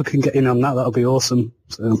 if I can get in on that, that'll be awesome.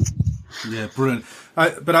 So. Yeah, brilliant.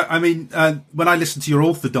 When I listened to your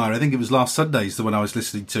author diary, I think it was last Sunday's the one I was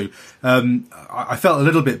listening to, I felt a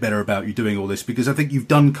little bit better about you doing all this because I think you've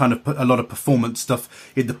done kind of a lot of performance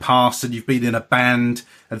stuff in the past and you've been in a band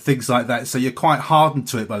and things like that. So you're quite hardened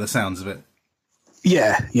to it by the sounds of it.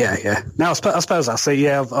 Yeah. Now, I suppose I say,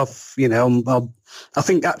 yeah, I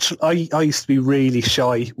think actually I used to be really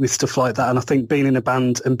shy with stuff like that. And I think being in a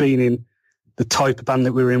band and being in the type of band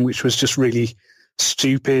that we were in, which was just really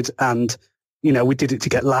stupid and, we did it to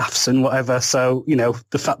get laughs and whatever. So,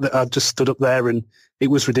 the fact that I just stood up there and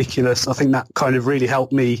it was ridiculous, I think that kind of really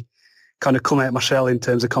helped me kind of come out of my shell in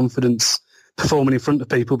terms of confidence performing in front of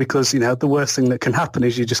people because, the worst thing that can happen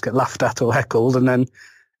is you just get laughed at or heckled and then,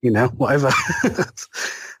 whatever.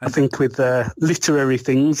 I think with literary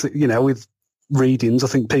things, with readings, I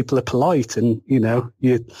think people are polite and,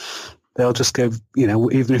 they'll just go,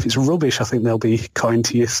 even if it's rubbish, I think they'll be kind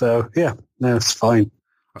to you. So, yeah, no, it's fine.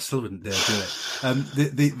 I still wouldn't dare do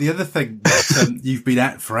it. The other thing that you've been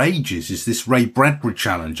at for ages is this Ray Bradbury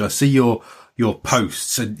challenge. I see your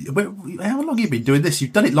posts. And how long have you been doing this?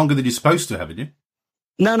 You've done it longer than you're supposed to, haven't you?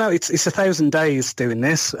 No, it's 1,000 days doing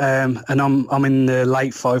this, and I'm in the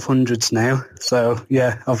late 500s now. So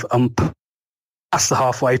yeah, I'm past the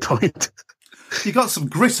halfway point. You got some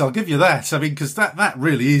grit, I'll give you that. I mean, because that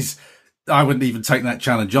really is. I wouldn't even take that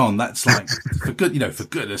challenge on. That's like for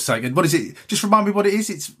goodness sake. And what is it? Just remind me what it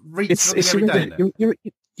is. It's reading every day now.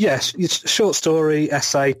 Yes, it's short story,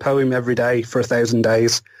 essay, poem every day for 1,000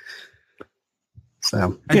 days.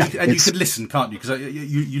 So you can listen, can't you? Because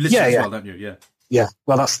you listen as well, don't you? Yeah. Yeah,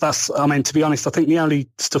 well, that's. I mean, to be honest, I think the only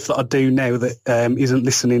stuff that I do now that isn't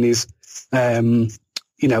listening is,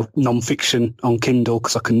 non-fiction on Kindle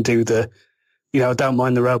because I can do I don't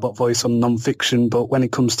mind the robot voice on non-fiction, but when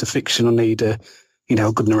it comes to fiction, I need a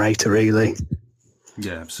good narrator, really.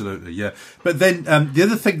 Yeah, absolutely. Yeah, but then the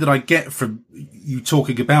other thing that I get from you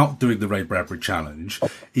talking about doing the Ray Bradbury challenge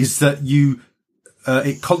is that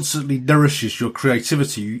it constantly nourishes your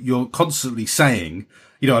creativity. You're constantly saying,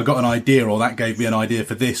 I got an idea, or that gave me an idea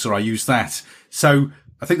for this, or I used that. So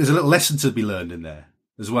I think there's a little lesson to be learned in there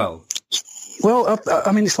as well. Well,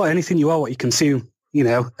 I mean, it's like anything, you are what you consume,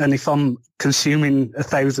 and if I'm consuming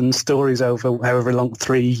 1,000 stories over however long,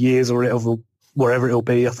 3 years or wherever it'll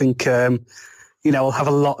be, I think, I'll have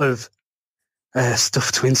a lot of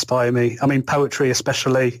stuff to inspire me. I mean, poetry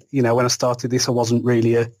especially, when I started this, I wasn't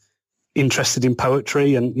really interested in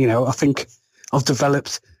poetry. And, I think I've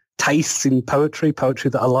developed tastes in poetry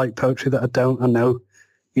that I like, poetry that I don't. I know,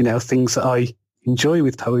 things that I enjoy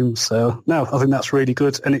with poems. So, no, I think that's really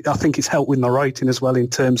good. And I think it's helped with my writing as well in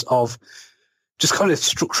terms of just kind of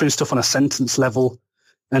structuring stuff on a sentence level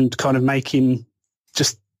and kind of making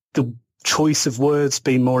just the choice of words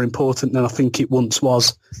being more important than I think it once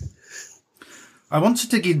was. I want to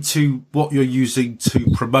dig into what you're using to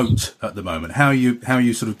promote at the moment. How are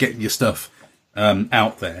you sort of getting your stuff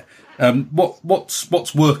out there?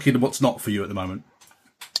 What's working and what's not for you at the moment?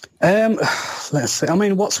 Let's see. I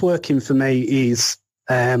mean, what's working for me is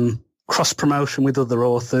cross promotion with other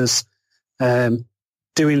authors,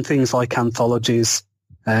 doing things like anthologies.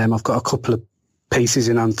 I've got a couple of pieces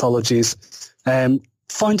in anthologies.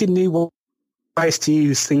 Finding new ways to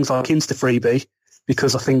use things like InstaFreebie,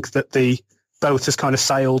 because I think that the boat has kind of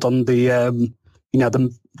sailed on the,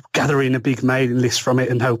 them gathering a big mailing list from it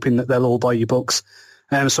and hoping that they'll all buy your books.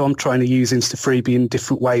 So I'm trying to use InstaFreebie in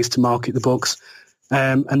different ways to market the books.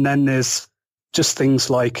 And then there's just things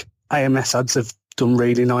like AMS ads have done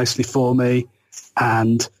really nicely for me,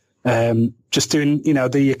 and just doing,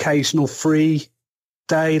 the occasional free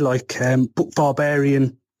day, like Book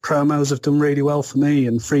Barbarian promos have done really well for me,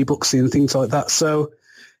 and free booksy and things like that. So,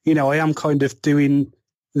 I am kind of doing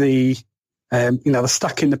the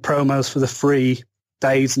stacking the promos for the free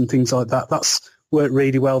days and things like that. That's worked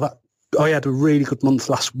really well. I had a really good month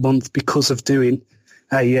last month because of doing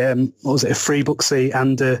a free booksy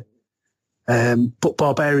and a Book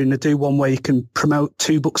Barbarian. They do one where you can promote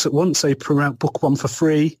 2 books at once. So you promote book 1 for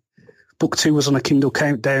free. Book 2 was on a Kindle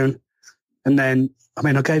countdown. And then,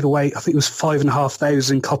 I gave away, I think it was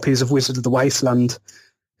 5,500 copies of Wizard of the Wasteland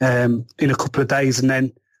in a couple of days. And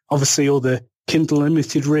then obviously all the Kindle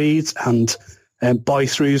Unlimited reads and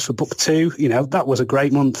buy-throughs for book 2. That was a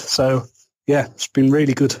great month. So, yeah, it's been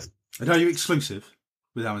really good. And are you exclusive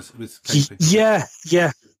with Amazon, with KP? Yeah.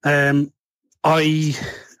 I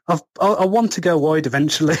want to go wide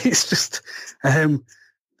eventually. It's just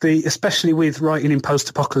especially with writing in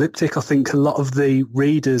post-apocalyptic, I think a lot of the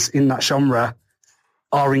readers in that genre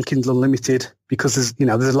are in Kindle Unlimited because there's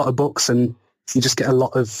a lot of books and you just get a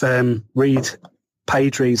lot of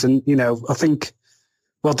page reads. And, I think,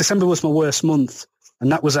 December was my worst month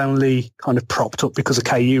and that was only kind of propped up because of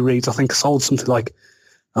KU reads. I think I sold something like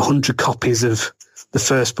 100 copies of the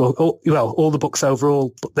first book, all the books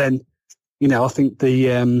overall. But then, I think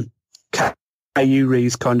the KU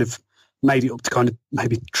reads kind of made it up to kind of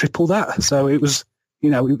maybe triple that. So it was,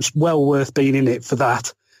 it was well worth being in it for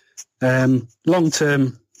that. Long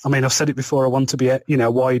term, I mean, I've said it before, I want to be,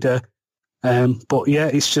 wider. But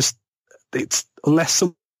yeah, it's unless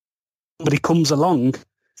somebody comes along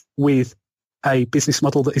with a business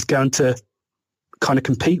model that is going to kind of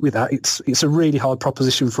compete with that, it's a really hard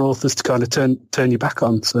proposition for authors to kind of turn you back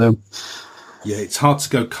on. So yeah, it's hard to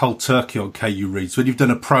go cold turkey on KU reads when you've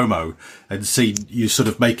done a promo and seen you sort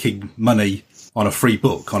of making money on a free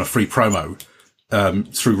book, on a free promo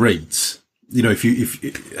through reads.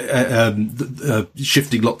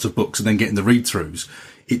 Shifting lots of books and then getting the read throughs,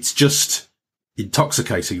 it's just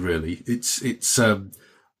intoxicating, really. It's and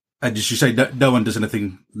as you say, no one does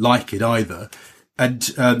anything like it either.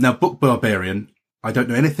 And now, Book Barbarian, I don't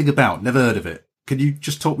know anything about, never heard of it. Can you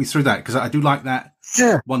just talk me through that? Because I do like that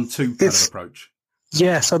 1-2 kind of approach.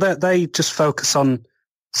 Yeah, so they just focus on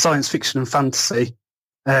science fiction and fantasy.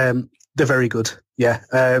 They're very good. Yeah,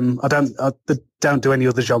 I don't do any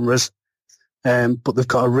other genres, but they've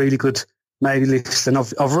got a really good mailing list, and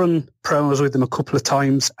I've run promos with them a couple of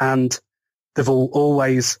times, and they've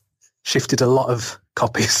always shifted a lot of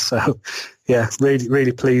copies. So yeah, really,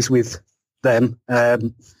 really pleased with them.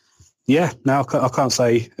 Yeah, no, I can't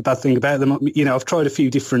say a bad thing about them. I've tried a few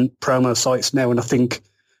different promo sites now, and I think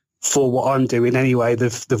for what I'm doing anyway,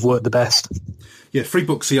 they've worked the best. Yeah, Free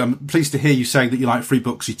Booksy, I'm pleased to hear you saying that you like Free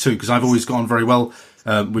Booksy too, because I've always gone very well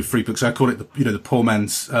with Free Booksy. I call it the poor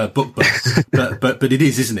man's book, but it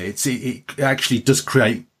is, isn't it? It actually does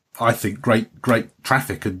create, I think, great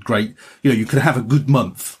traffic and great. You can have a good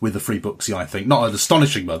month with a Free Booksy. I think not an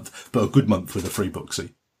astonishing month, but a good month with a Free Booksy.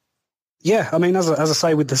 Yeah, I mean, as I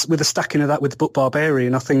say, with the stacking of that with Book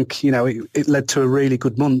Barbarian, I think it led to a really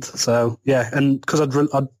good month. So yeah, and because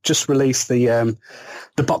I'd just released the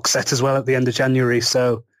box set as well at the end of January,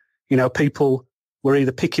 so people were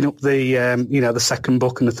either picking up the the second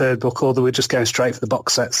book and the third book, or they were just going straight for the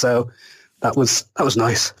box set. So that was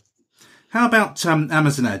nice. How about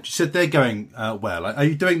Amazon Ads? You said they're going well. Are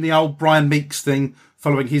you doing the old Brian Meeks thing,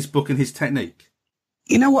 following his book and his technique?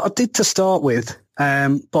 You know what I did to start with.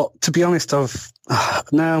 But to be honest,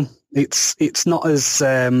 now it's not as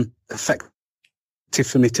effective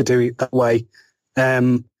for me to do it that way.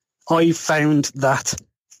 I found that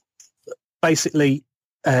basically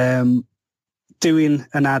doing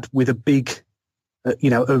an ad with a big,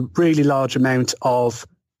 a really large amount of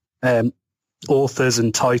authors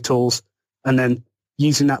and titles, and then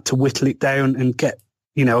using that to whittle it down and get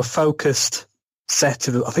a focused set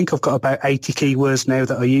of, I think I've got about 80 keywords now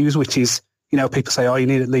that I use, which is, people say, you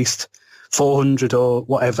need at least 400 or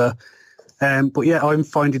whatever. But yeah, I'm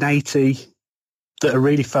finding 80 that are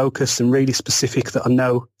really focused and really specific that I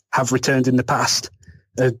know have returned in the past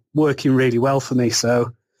are working really well for me.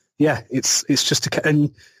 So yeah, it's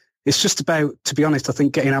just about, to be honest, I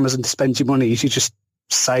think getting Amazon to spend your money is you just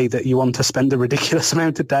say that you want to spend a ridiculous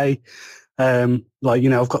amount a day. I've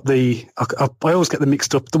got I always get them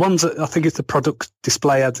mixed up. The ones that I think it's the product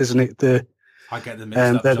display ads, isn't it? I get them mixed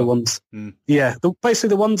up. They're the ones. Yeah, basically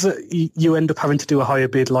the ones that you end up having to do a higher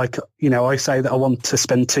bid. Like, I say that I want to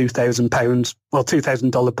spend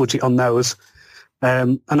 $2,000 budget on those.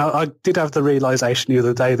 And I did have the realization the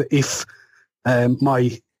other day that if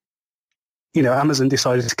my Amazon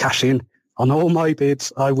decided to cash in on all my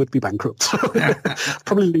bids, I would be bankrupt.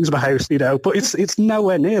 Probably lose my house, but it's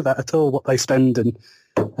nowhere near that at all what they spend. And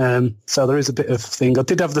so there is a bit of thing. I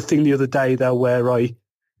did have the thing the other day though, where I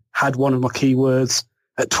had one of my keywords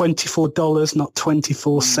at $24, not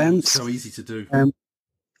 24 cents. So easy to do.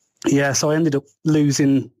 Yeah, so I ended up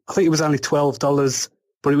losing, I think it was only $12,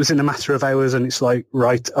 but it was in a matter of hours, and it's like,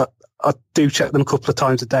 right, I do check them a couple of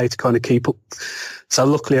times a day to kind of keep up. So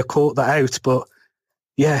luckily I caught that out, but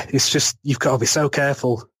yeah, it's just, you've got to be so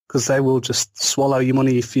careful because they will just swallow your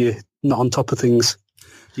money if you're not on top of things.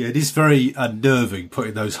 Yeah, it is very unnerving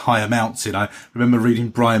putting those high amounts in. I remember reading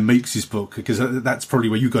Brian Meeks' book, because that's probably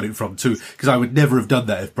where you got it from too, because I would never have done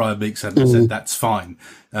that if Brian Meeks hadn't said that's fine.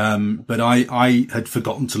 But I had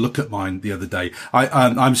forgotten to look at mine the other day.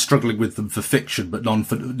 I'm struggling with them for fiction, but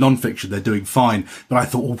non-fiction, they're doing fine. But I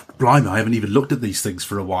thought, oh, blimey, I haven't even looked at these things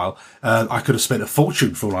for a while. I could have spent a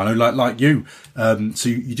fortune for all I know, like you. So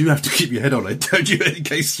you do have to keep your head on it, don't you, in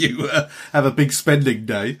case you have a big spending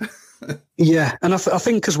day. Yeah, and I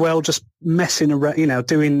think as well, just messing around,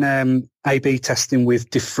 doing A/B testing with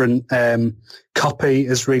different copy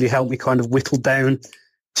has really helped me kind of whittle down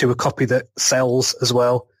to a copy that sells as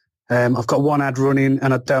well. I've got one ad running,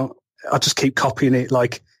 and I just keep copying it.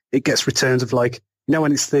 Like, it gets returns of, like,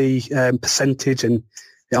 when it's the percentage, and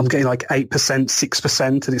I'm getting like 8%,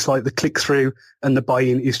 6%, and it's like the click through and the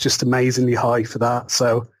buy-in is just amazingly high for that.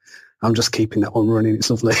 So I'm just keeping that one running. It's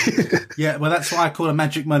lovely. Yeah, well, that's what I call a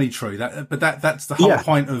magic money tree. That's the whole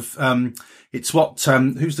point of, it's what,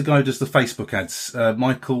 who's the guy who does the Facebook ads?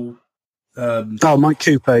 Michael. Mike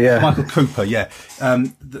Cooper. Yeah. Michael Cooper. Yeah.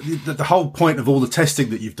 The whole point of all the testing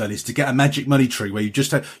that you've done is to get a magic money tree where you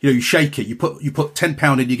just, you shake it, you put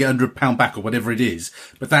 £10 in, you get £100 back, or whatever it is.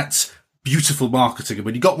 But that's beautiful marketing. And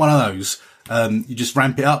when you got one of those, you just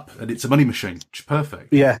ramp it up, and it's a money machine. Which is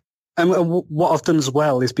perfect. Yeah. And what I've done as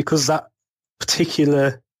well is, because that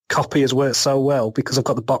particular copy has worked so well, because I've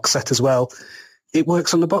got the box set as well, it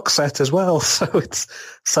works on the box set as well. So it's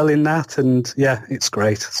selling that, and yeah, it's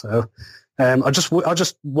great. So I just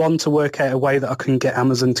want to work out a way that I can get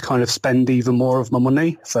Amazon to kind of spend even more of my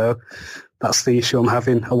money. So that's the issue I'm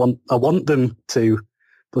having. I want them to,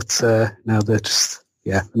 but now they're just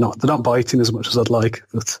they're not biting as much as I'd like.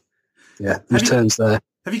 But yeah, returns there.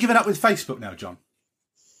 Have you given up with Facebook now, John?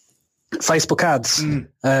 Facebook ads.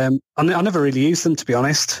 I never really used them, to be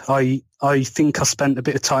honest. I think I spent a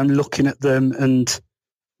bit of time looking at them, and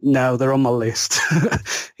now they're on my list.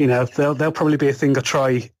 They'll probably be a thing I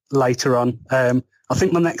try later on. I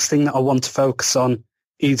think my next thing that I want to focus on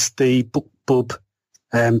is the BookBub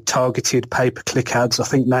targeted pay-per-click ads. I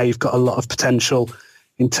think they've got a lot of potential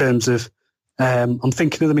in terms of, I'm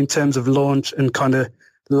thinking of them in terms of launch and kind of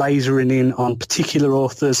lasering in on particular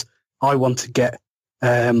authors I want to get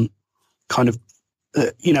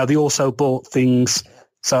they also bought things.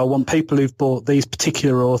 So I want people who've bought these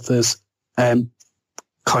particular authors kind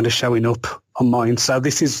of showing up on mine. So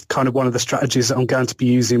this is kind of one of the strategies that I'm going to be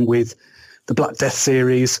using with the Black Death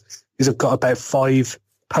series, is I've got about 5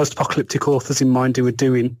 post-apocalyptic authors in mind who are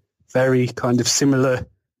doing very kind of similar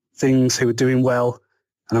things, who are doing well.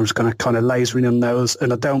 And I'm just going to kind of laser in on those.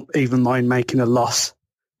 And I don't even mind making a loss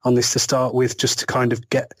on this to start with, just to kind of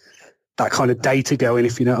get that kind of data going,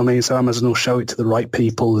 if you know what I mean. So Amazon will show it to the right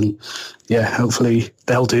people, and hopefully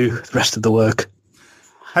they'll do the rest of the work.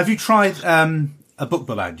 Have you tried a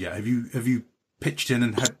BookBub ad yet? Have you pitched in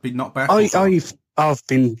and been knocked back? I've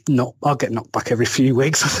been I'll get knocked back every few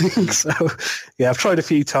weeks, I think. So yeah, I've tried a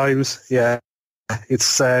few times. Yeah,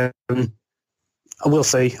 it's I will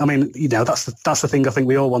see. I mean, that's the thing I think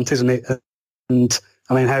we all want, isn't it? And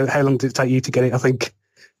I mean, how long did it take you to get it? I think,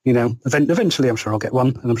 eventually I'm sure I'll get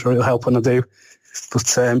one, and I'm sure it'll help when I do.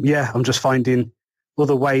 But I'm just finding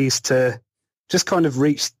other ways to just kind of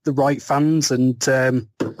reach the right fans. And I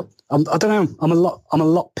don't know, I'm a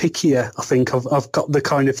lot pickier. I think I've got the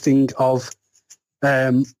kind of thing of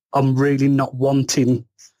I'm really not wanting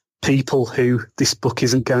people who this book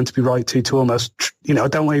isn't going to be right to almost, I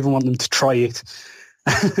don't even want them to try it.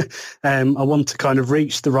 I want to kind of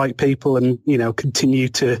reach the right people and, continue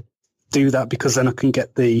to do that, because then I can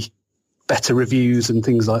get the better reviews and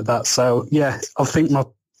things like that. So yeah, I think my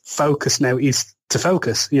focus now is to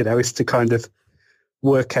focus, is to kind of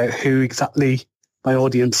work out who exactly my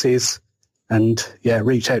audience is, and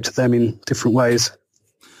reach out to them in different ways.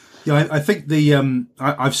 Yeah, I think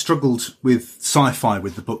I've struggled with sci-fi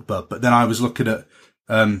with the BookBub, but then I was looking at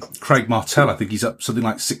Craig Martell. I think he's up something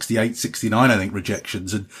like 68, 69, I think,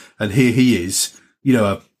 rejections, and here he is,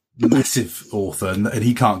 a massive author, and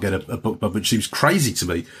he can't get a BookBub, which seems crazy to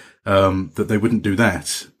me that they wouldn't do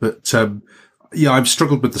that. But I've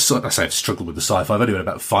struggled with the sci-fi. I've only had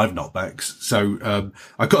about 5 knockbacks, so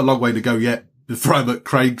I've got a long way to go yet before I'm at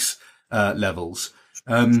Craig's levels.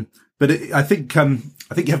 But I think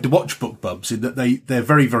you have to watch BookBubs in that they're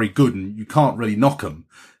very, very good, and you can't really knock them.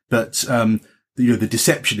 But the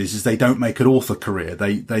deception is they don't make an author career.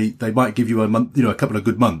 They might give you a month, a couple of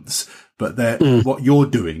good months, but what you're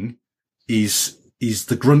doing is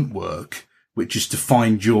the grunt work, which is to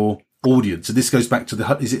find your audience. And this goes back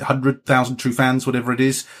to is it 100,000 true fans, whatever it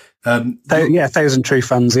is? 1,000 true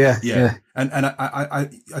fans. Yeah. And I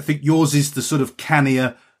think yours is the sort of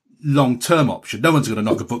cannier, long-term option. No one's going to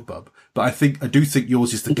knock a BookBub, but I do think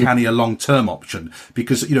yours is the cannier long-term option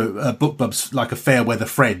because, BookBub's like a fair weather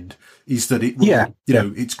friend is that it will,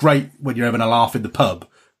 it's great when you're having a laugh in the pub,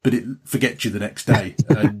 but it forgets you the next day.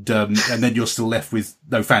 and then you're still left with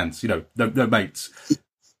no fans, no mates.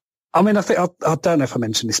 I mean, I don't know if I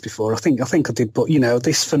mentioned this before. I think I did, but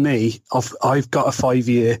this for me, I've got a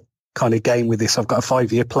 5-year kind of game with this. I've got a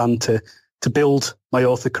 5-year plan to build my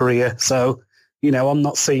author career. So, I'm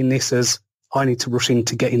not seeing this as I need to rush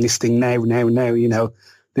into getting this thing now.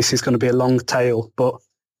 This is going to be a long tail, but,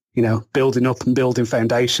 building up and building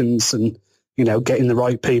foundations and, getting the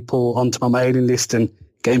right people onto my mailing list and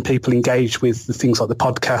getting people engaged with the things like the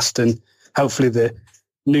podcast, and hopefully the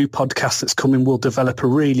new podcast that's coming will develop a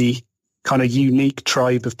really kind of unique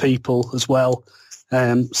tribe of people as well.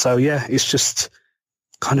 So yeah, it's just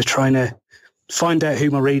kind of trying to find out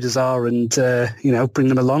who my readers are and, bring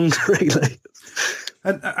them along really.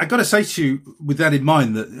 And I got to say to you, with that in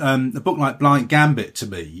mind, that a book like Blind Gambit to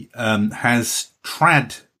me has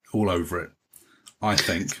trad all over it, I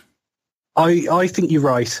think. I think you're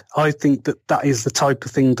right. I think that is the type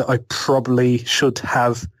of thing that I probably should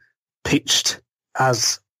have pitched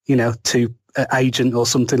as, to an agent or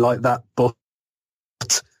something like that. But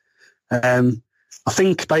I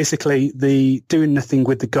think basically doing the thing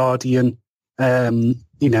with The Guardian,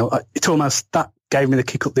 it almost, that gave me the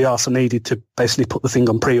kick up the arse I needed to basically put the thing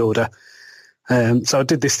on pre-order. So I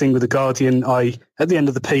did this thing with The Guardian. At the end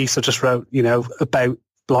of the piece, I just wrote, about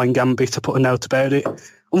Blind Gambit. I put a note about it.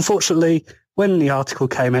 Unfortunately, when the article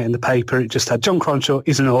came out in the paper, it just had John Cronshaw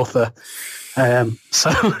is an author.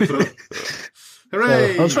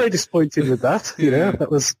 Hooray! I was very disappointed with that. That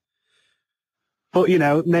was. But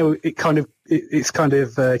now it's kind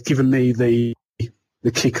of given me the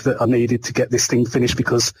kick that I needed to get this thing finished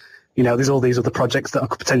because there's all these other projects that I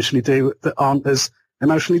could potentially do that aren't as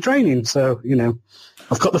emotionally draining. So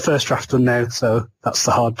I've got the first draft done now, so that's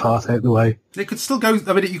the hard part out of the way. It could still go.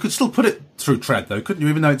 I mean, you could still put it through trad though, couldn't you?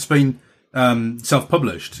 Even though it's been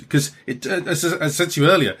self-published, because it, as I said to you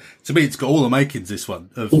earlier, to me it's got all the makings. This one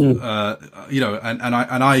of and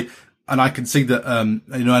I can see that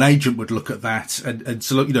an agent would look at that and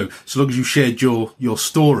so long as you shared your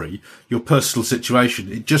story, your personal situation,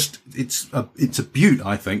 it's a beaut,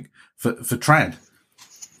 I think, for trad.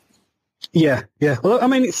 Yeah. Well, I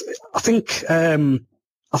mean, I think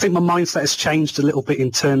my mindset has changed a little bit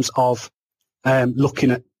in terms of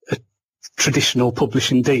looking at a traditional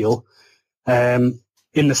publishing deal, in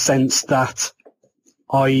the sense that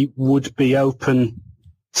I would be open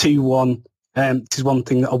to one. This is one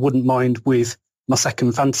thing that I wouldn't mind with my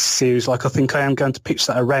second fantasy series. Like, I think I am going to pitch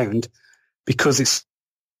that around because it's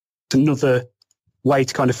another way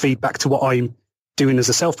to kind of feed back to what I'm doing as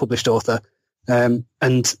a self-published author. And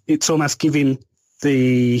it's almost giving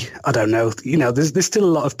there's still a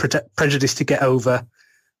lot of prejudice to get over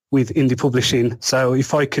with indie publishing. So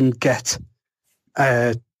if I can get,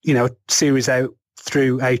 a series out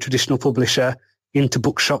through a traditional publisher into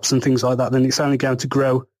bookshops and things like that, then it's only going to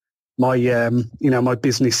grow my, my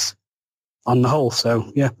business on the whole.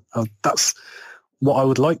 So yeah, that's what I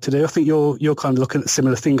would like to do. I think you're kind of looking at a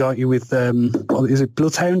similar thing, aren't you? With what is it,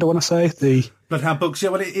 Bloodhound? I want to say the Bloodhound books. Yeah,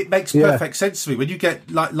 well, it makes perfect sense to me when you get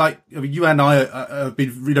like I mean, you and I have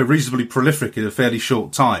been reasonably prolific in a fairly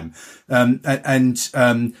short time,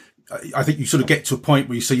 I think you sort of get to a point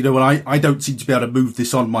where you say, I don't seem to be able to move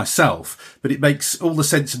this on myself, but it makes all the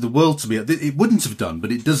sense in the world to me. It wouldn't have done,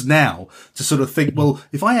 but it does now, to sort of think, well,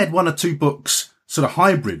 if I had one or two books sort of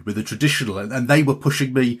hybrid with the traditional and they were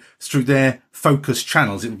pushing me through their focus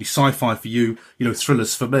channels, it would be sci-fi for you,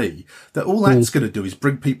 thrillers for me, that all that's going to do is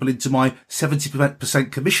bring people into my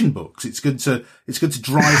 70% commission books. It's going to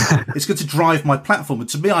drive my platform. And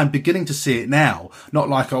to me, I'm beginning to see it now, not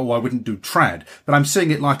like, I wouldn't do trad, but I'm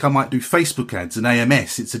seeing it like I might do Facebook ads and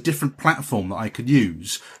AMS. It's a different platform that I could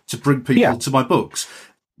use to bring people to my books.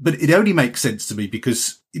 But it only makes sense to me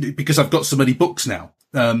because I've got so many books now.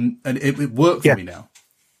 And it worked for me now.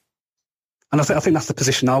 And I think that's the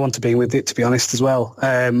position I want to be in with it, to be honest, as well.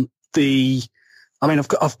 I've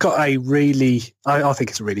got a really, I think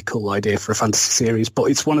it's a really cool idea for a fantasy series,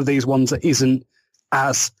 but it's one of these ones that isn't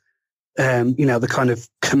as, the kind of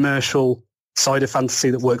commercial side of fantasy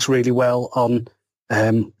that works really well on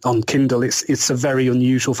Kindle. It's a very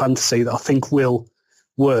unusual fantasy that I think will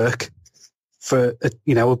work for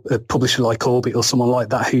a publisher like Orbit or someone like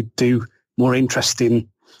that who do more interesting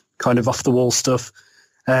kind of off the wall stuff.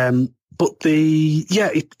 But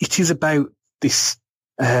it is about this,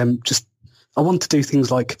 I want to do things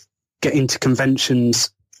like get into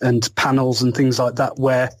conventions and panels and things like that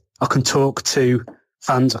where I can talk to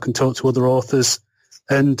fans, I can talk to other authors,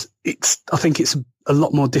 And I think it's a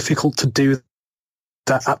lot more difficult to do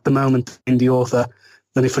that at the moment, indie author,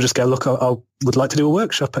 than if I just go, look, I would like to do a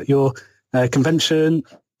workshop at your convention.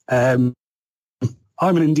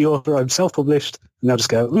 I'm an indie author, I'm self-published, and they'll just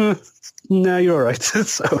go, no, you're all right.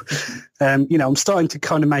 So, I'm starting to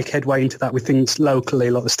kind of make headway into that with things locally,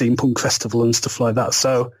 like the Steampunk Festival and stuff like that.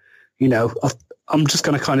 So, I'm just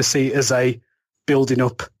going to kind of see it as a building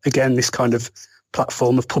up, again, this kind of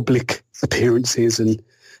platform of public appearances and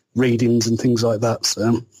readings and things like that.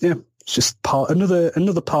 So, it's just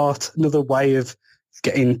another way of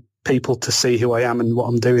getting people to see who I am and what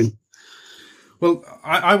I'm doing. Well,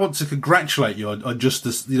 I want to congratulate you on just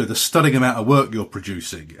this, the stunning amount of work you're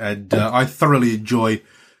producing, and I thoroughly enjoy,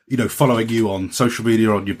 following you on social media,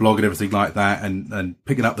 on your blog, and everything like that, and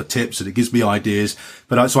picking up the tips, and it gives me ideas.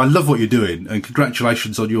 But so I love what you're doing, and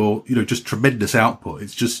congratulations on your, just tremendous output.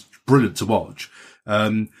 It's just brilliant to watch.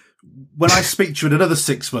 When I speak to you in another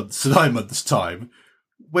 6 months, 9 months' time,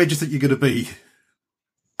 where do you think you're going to be?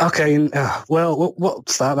 Okay, well,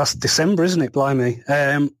 what's that? That's December, isn't it? Blimey.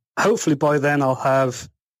 Hopefully by then I'll have,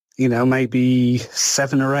 maybe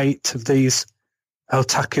 7 or 8 of these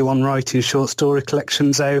Otaku on Writing short story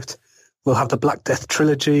collections out. We'll have the Black Death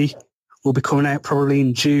trilogy. Will be coming out probably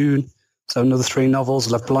in June. So another 3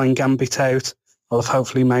 novels. I'll have Blind Gambit out. I'll have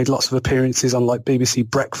hopefully made lots of appearances on like BBC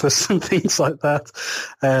Breakfast and things like that.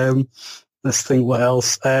 Let's think what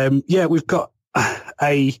else. We've got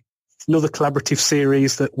another collaborative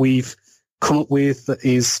series that we've come up with that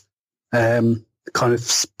is kind of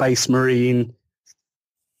Space Marine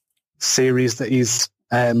series that is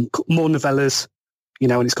more novellas,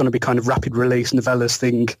 and it's going to be kind of rapid release novellas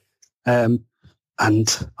thing. And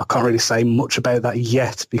I can't really say much about that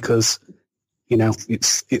yet because,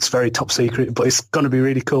 it's very top secret, but it's going to be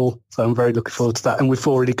really cool. So I'm very looking forward to that. And we've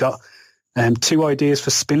already got 2 ideas for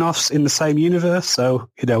spin-offs in the same universe. So,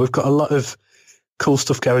 we've got a lot of cool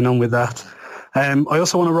stuff going on with that. I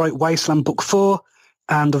also want to write Wasteland Book 4.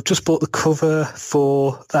 And I've just bought the cover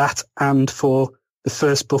for that and for the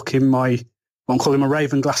first book in what I'm calling my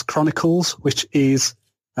Ravenglass Chronicles, which is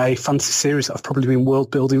a fantasy series that I've probably been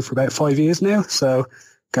world building for about 5 years now. So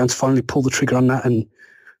going to finally pull the trigger on that and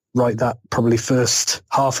write that probably first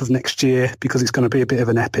half of next year because it's going to be a bit of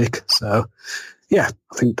an epic. So, I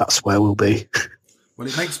think that's where we'll be. Well,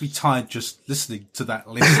 it makes me tired just listening to that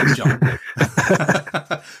list, John.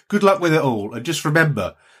 Good luck with it all. And just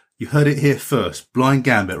remember, you heard it here first. Blind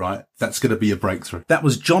Gambit, right? That's going to be a breakthrough. That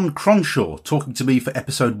was John Cronshaw talking to me for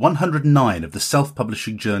episode 109 of the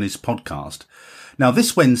Self-Publishing Journeys podcast. Now,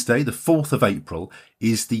 this Wednesday, the 4th of April,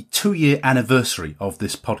 is the 2-year anniversary of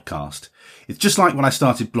this podcast. It's just like when I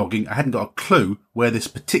started blogging, I hadn't got a clue where this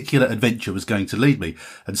particular adventure was going to lead me.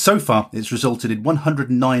 And so far, it's resulted in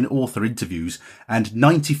 109 author interviews and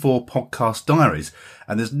 94 podcast diaries.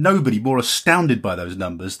 And there's nobody more astounded by those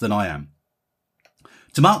numbers than I am.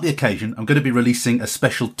 To mark the occasion, I'm going to be releasing a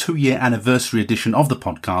special 2-year anniversary edition of the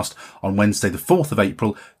podcast on Wednesday, the 4th of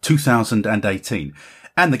April, 2018.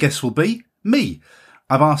 And the guest will be me.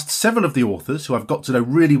 I've asked several of the authors who I've got to know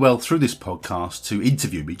really well through this podcast to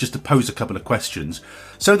interview me, just to pose a couple of questions.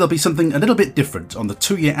 So there'll be something a little bit different on the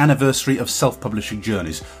 2-year anniversary of Self-Publishing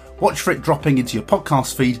Journeys. Watch for it dropping into your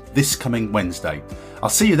podcast feed this coming Wednesday. I'll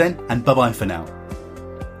see you then, and bye-bye for now.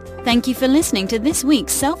 Thank you for listening to this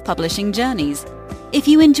week's Self-Publishing Journeys. If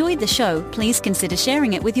you enjoyed the show, please consider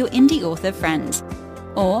sharing it with your indie author friends.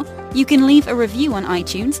 Or you can leave a review on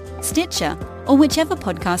iTunes, Stitcher, or whichever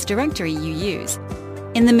podcast directory you use.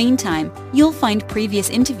 In the meantime, you'll find previous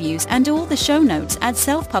interviews and all the show notes at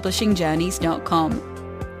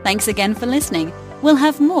selfpublishingjourneys.com. Thanks again for listening. We'll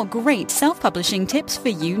have more great self-publishing tips for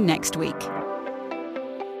you next week.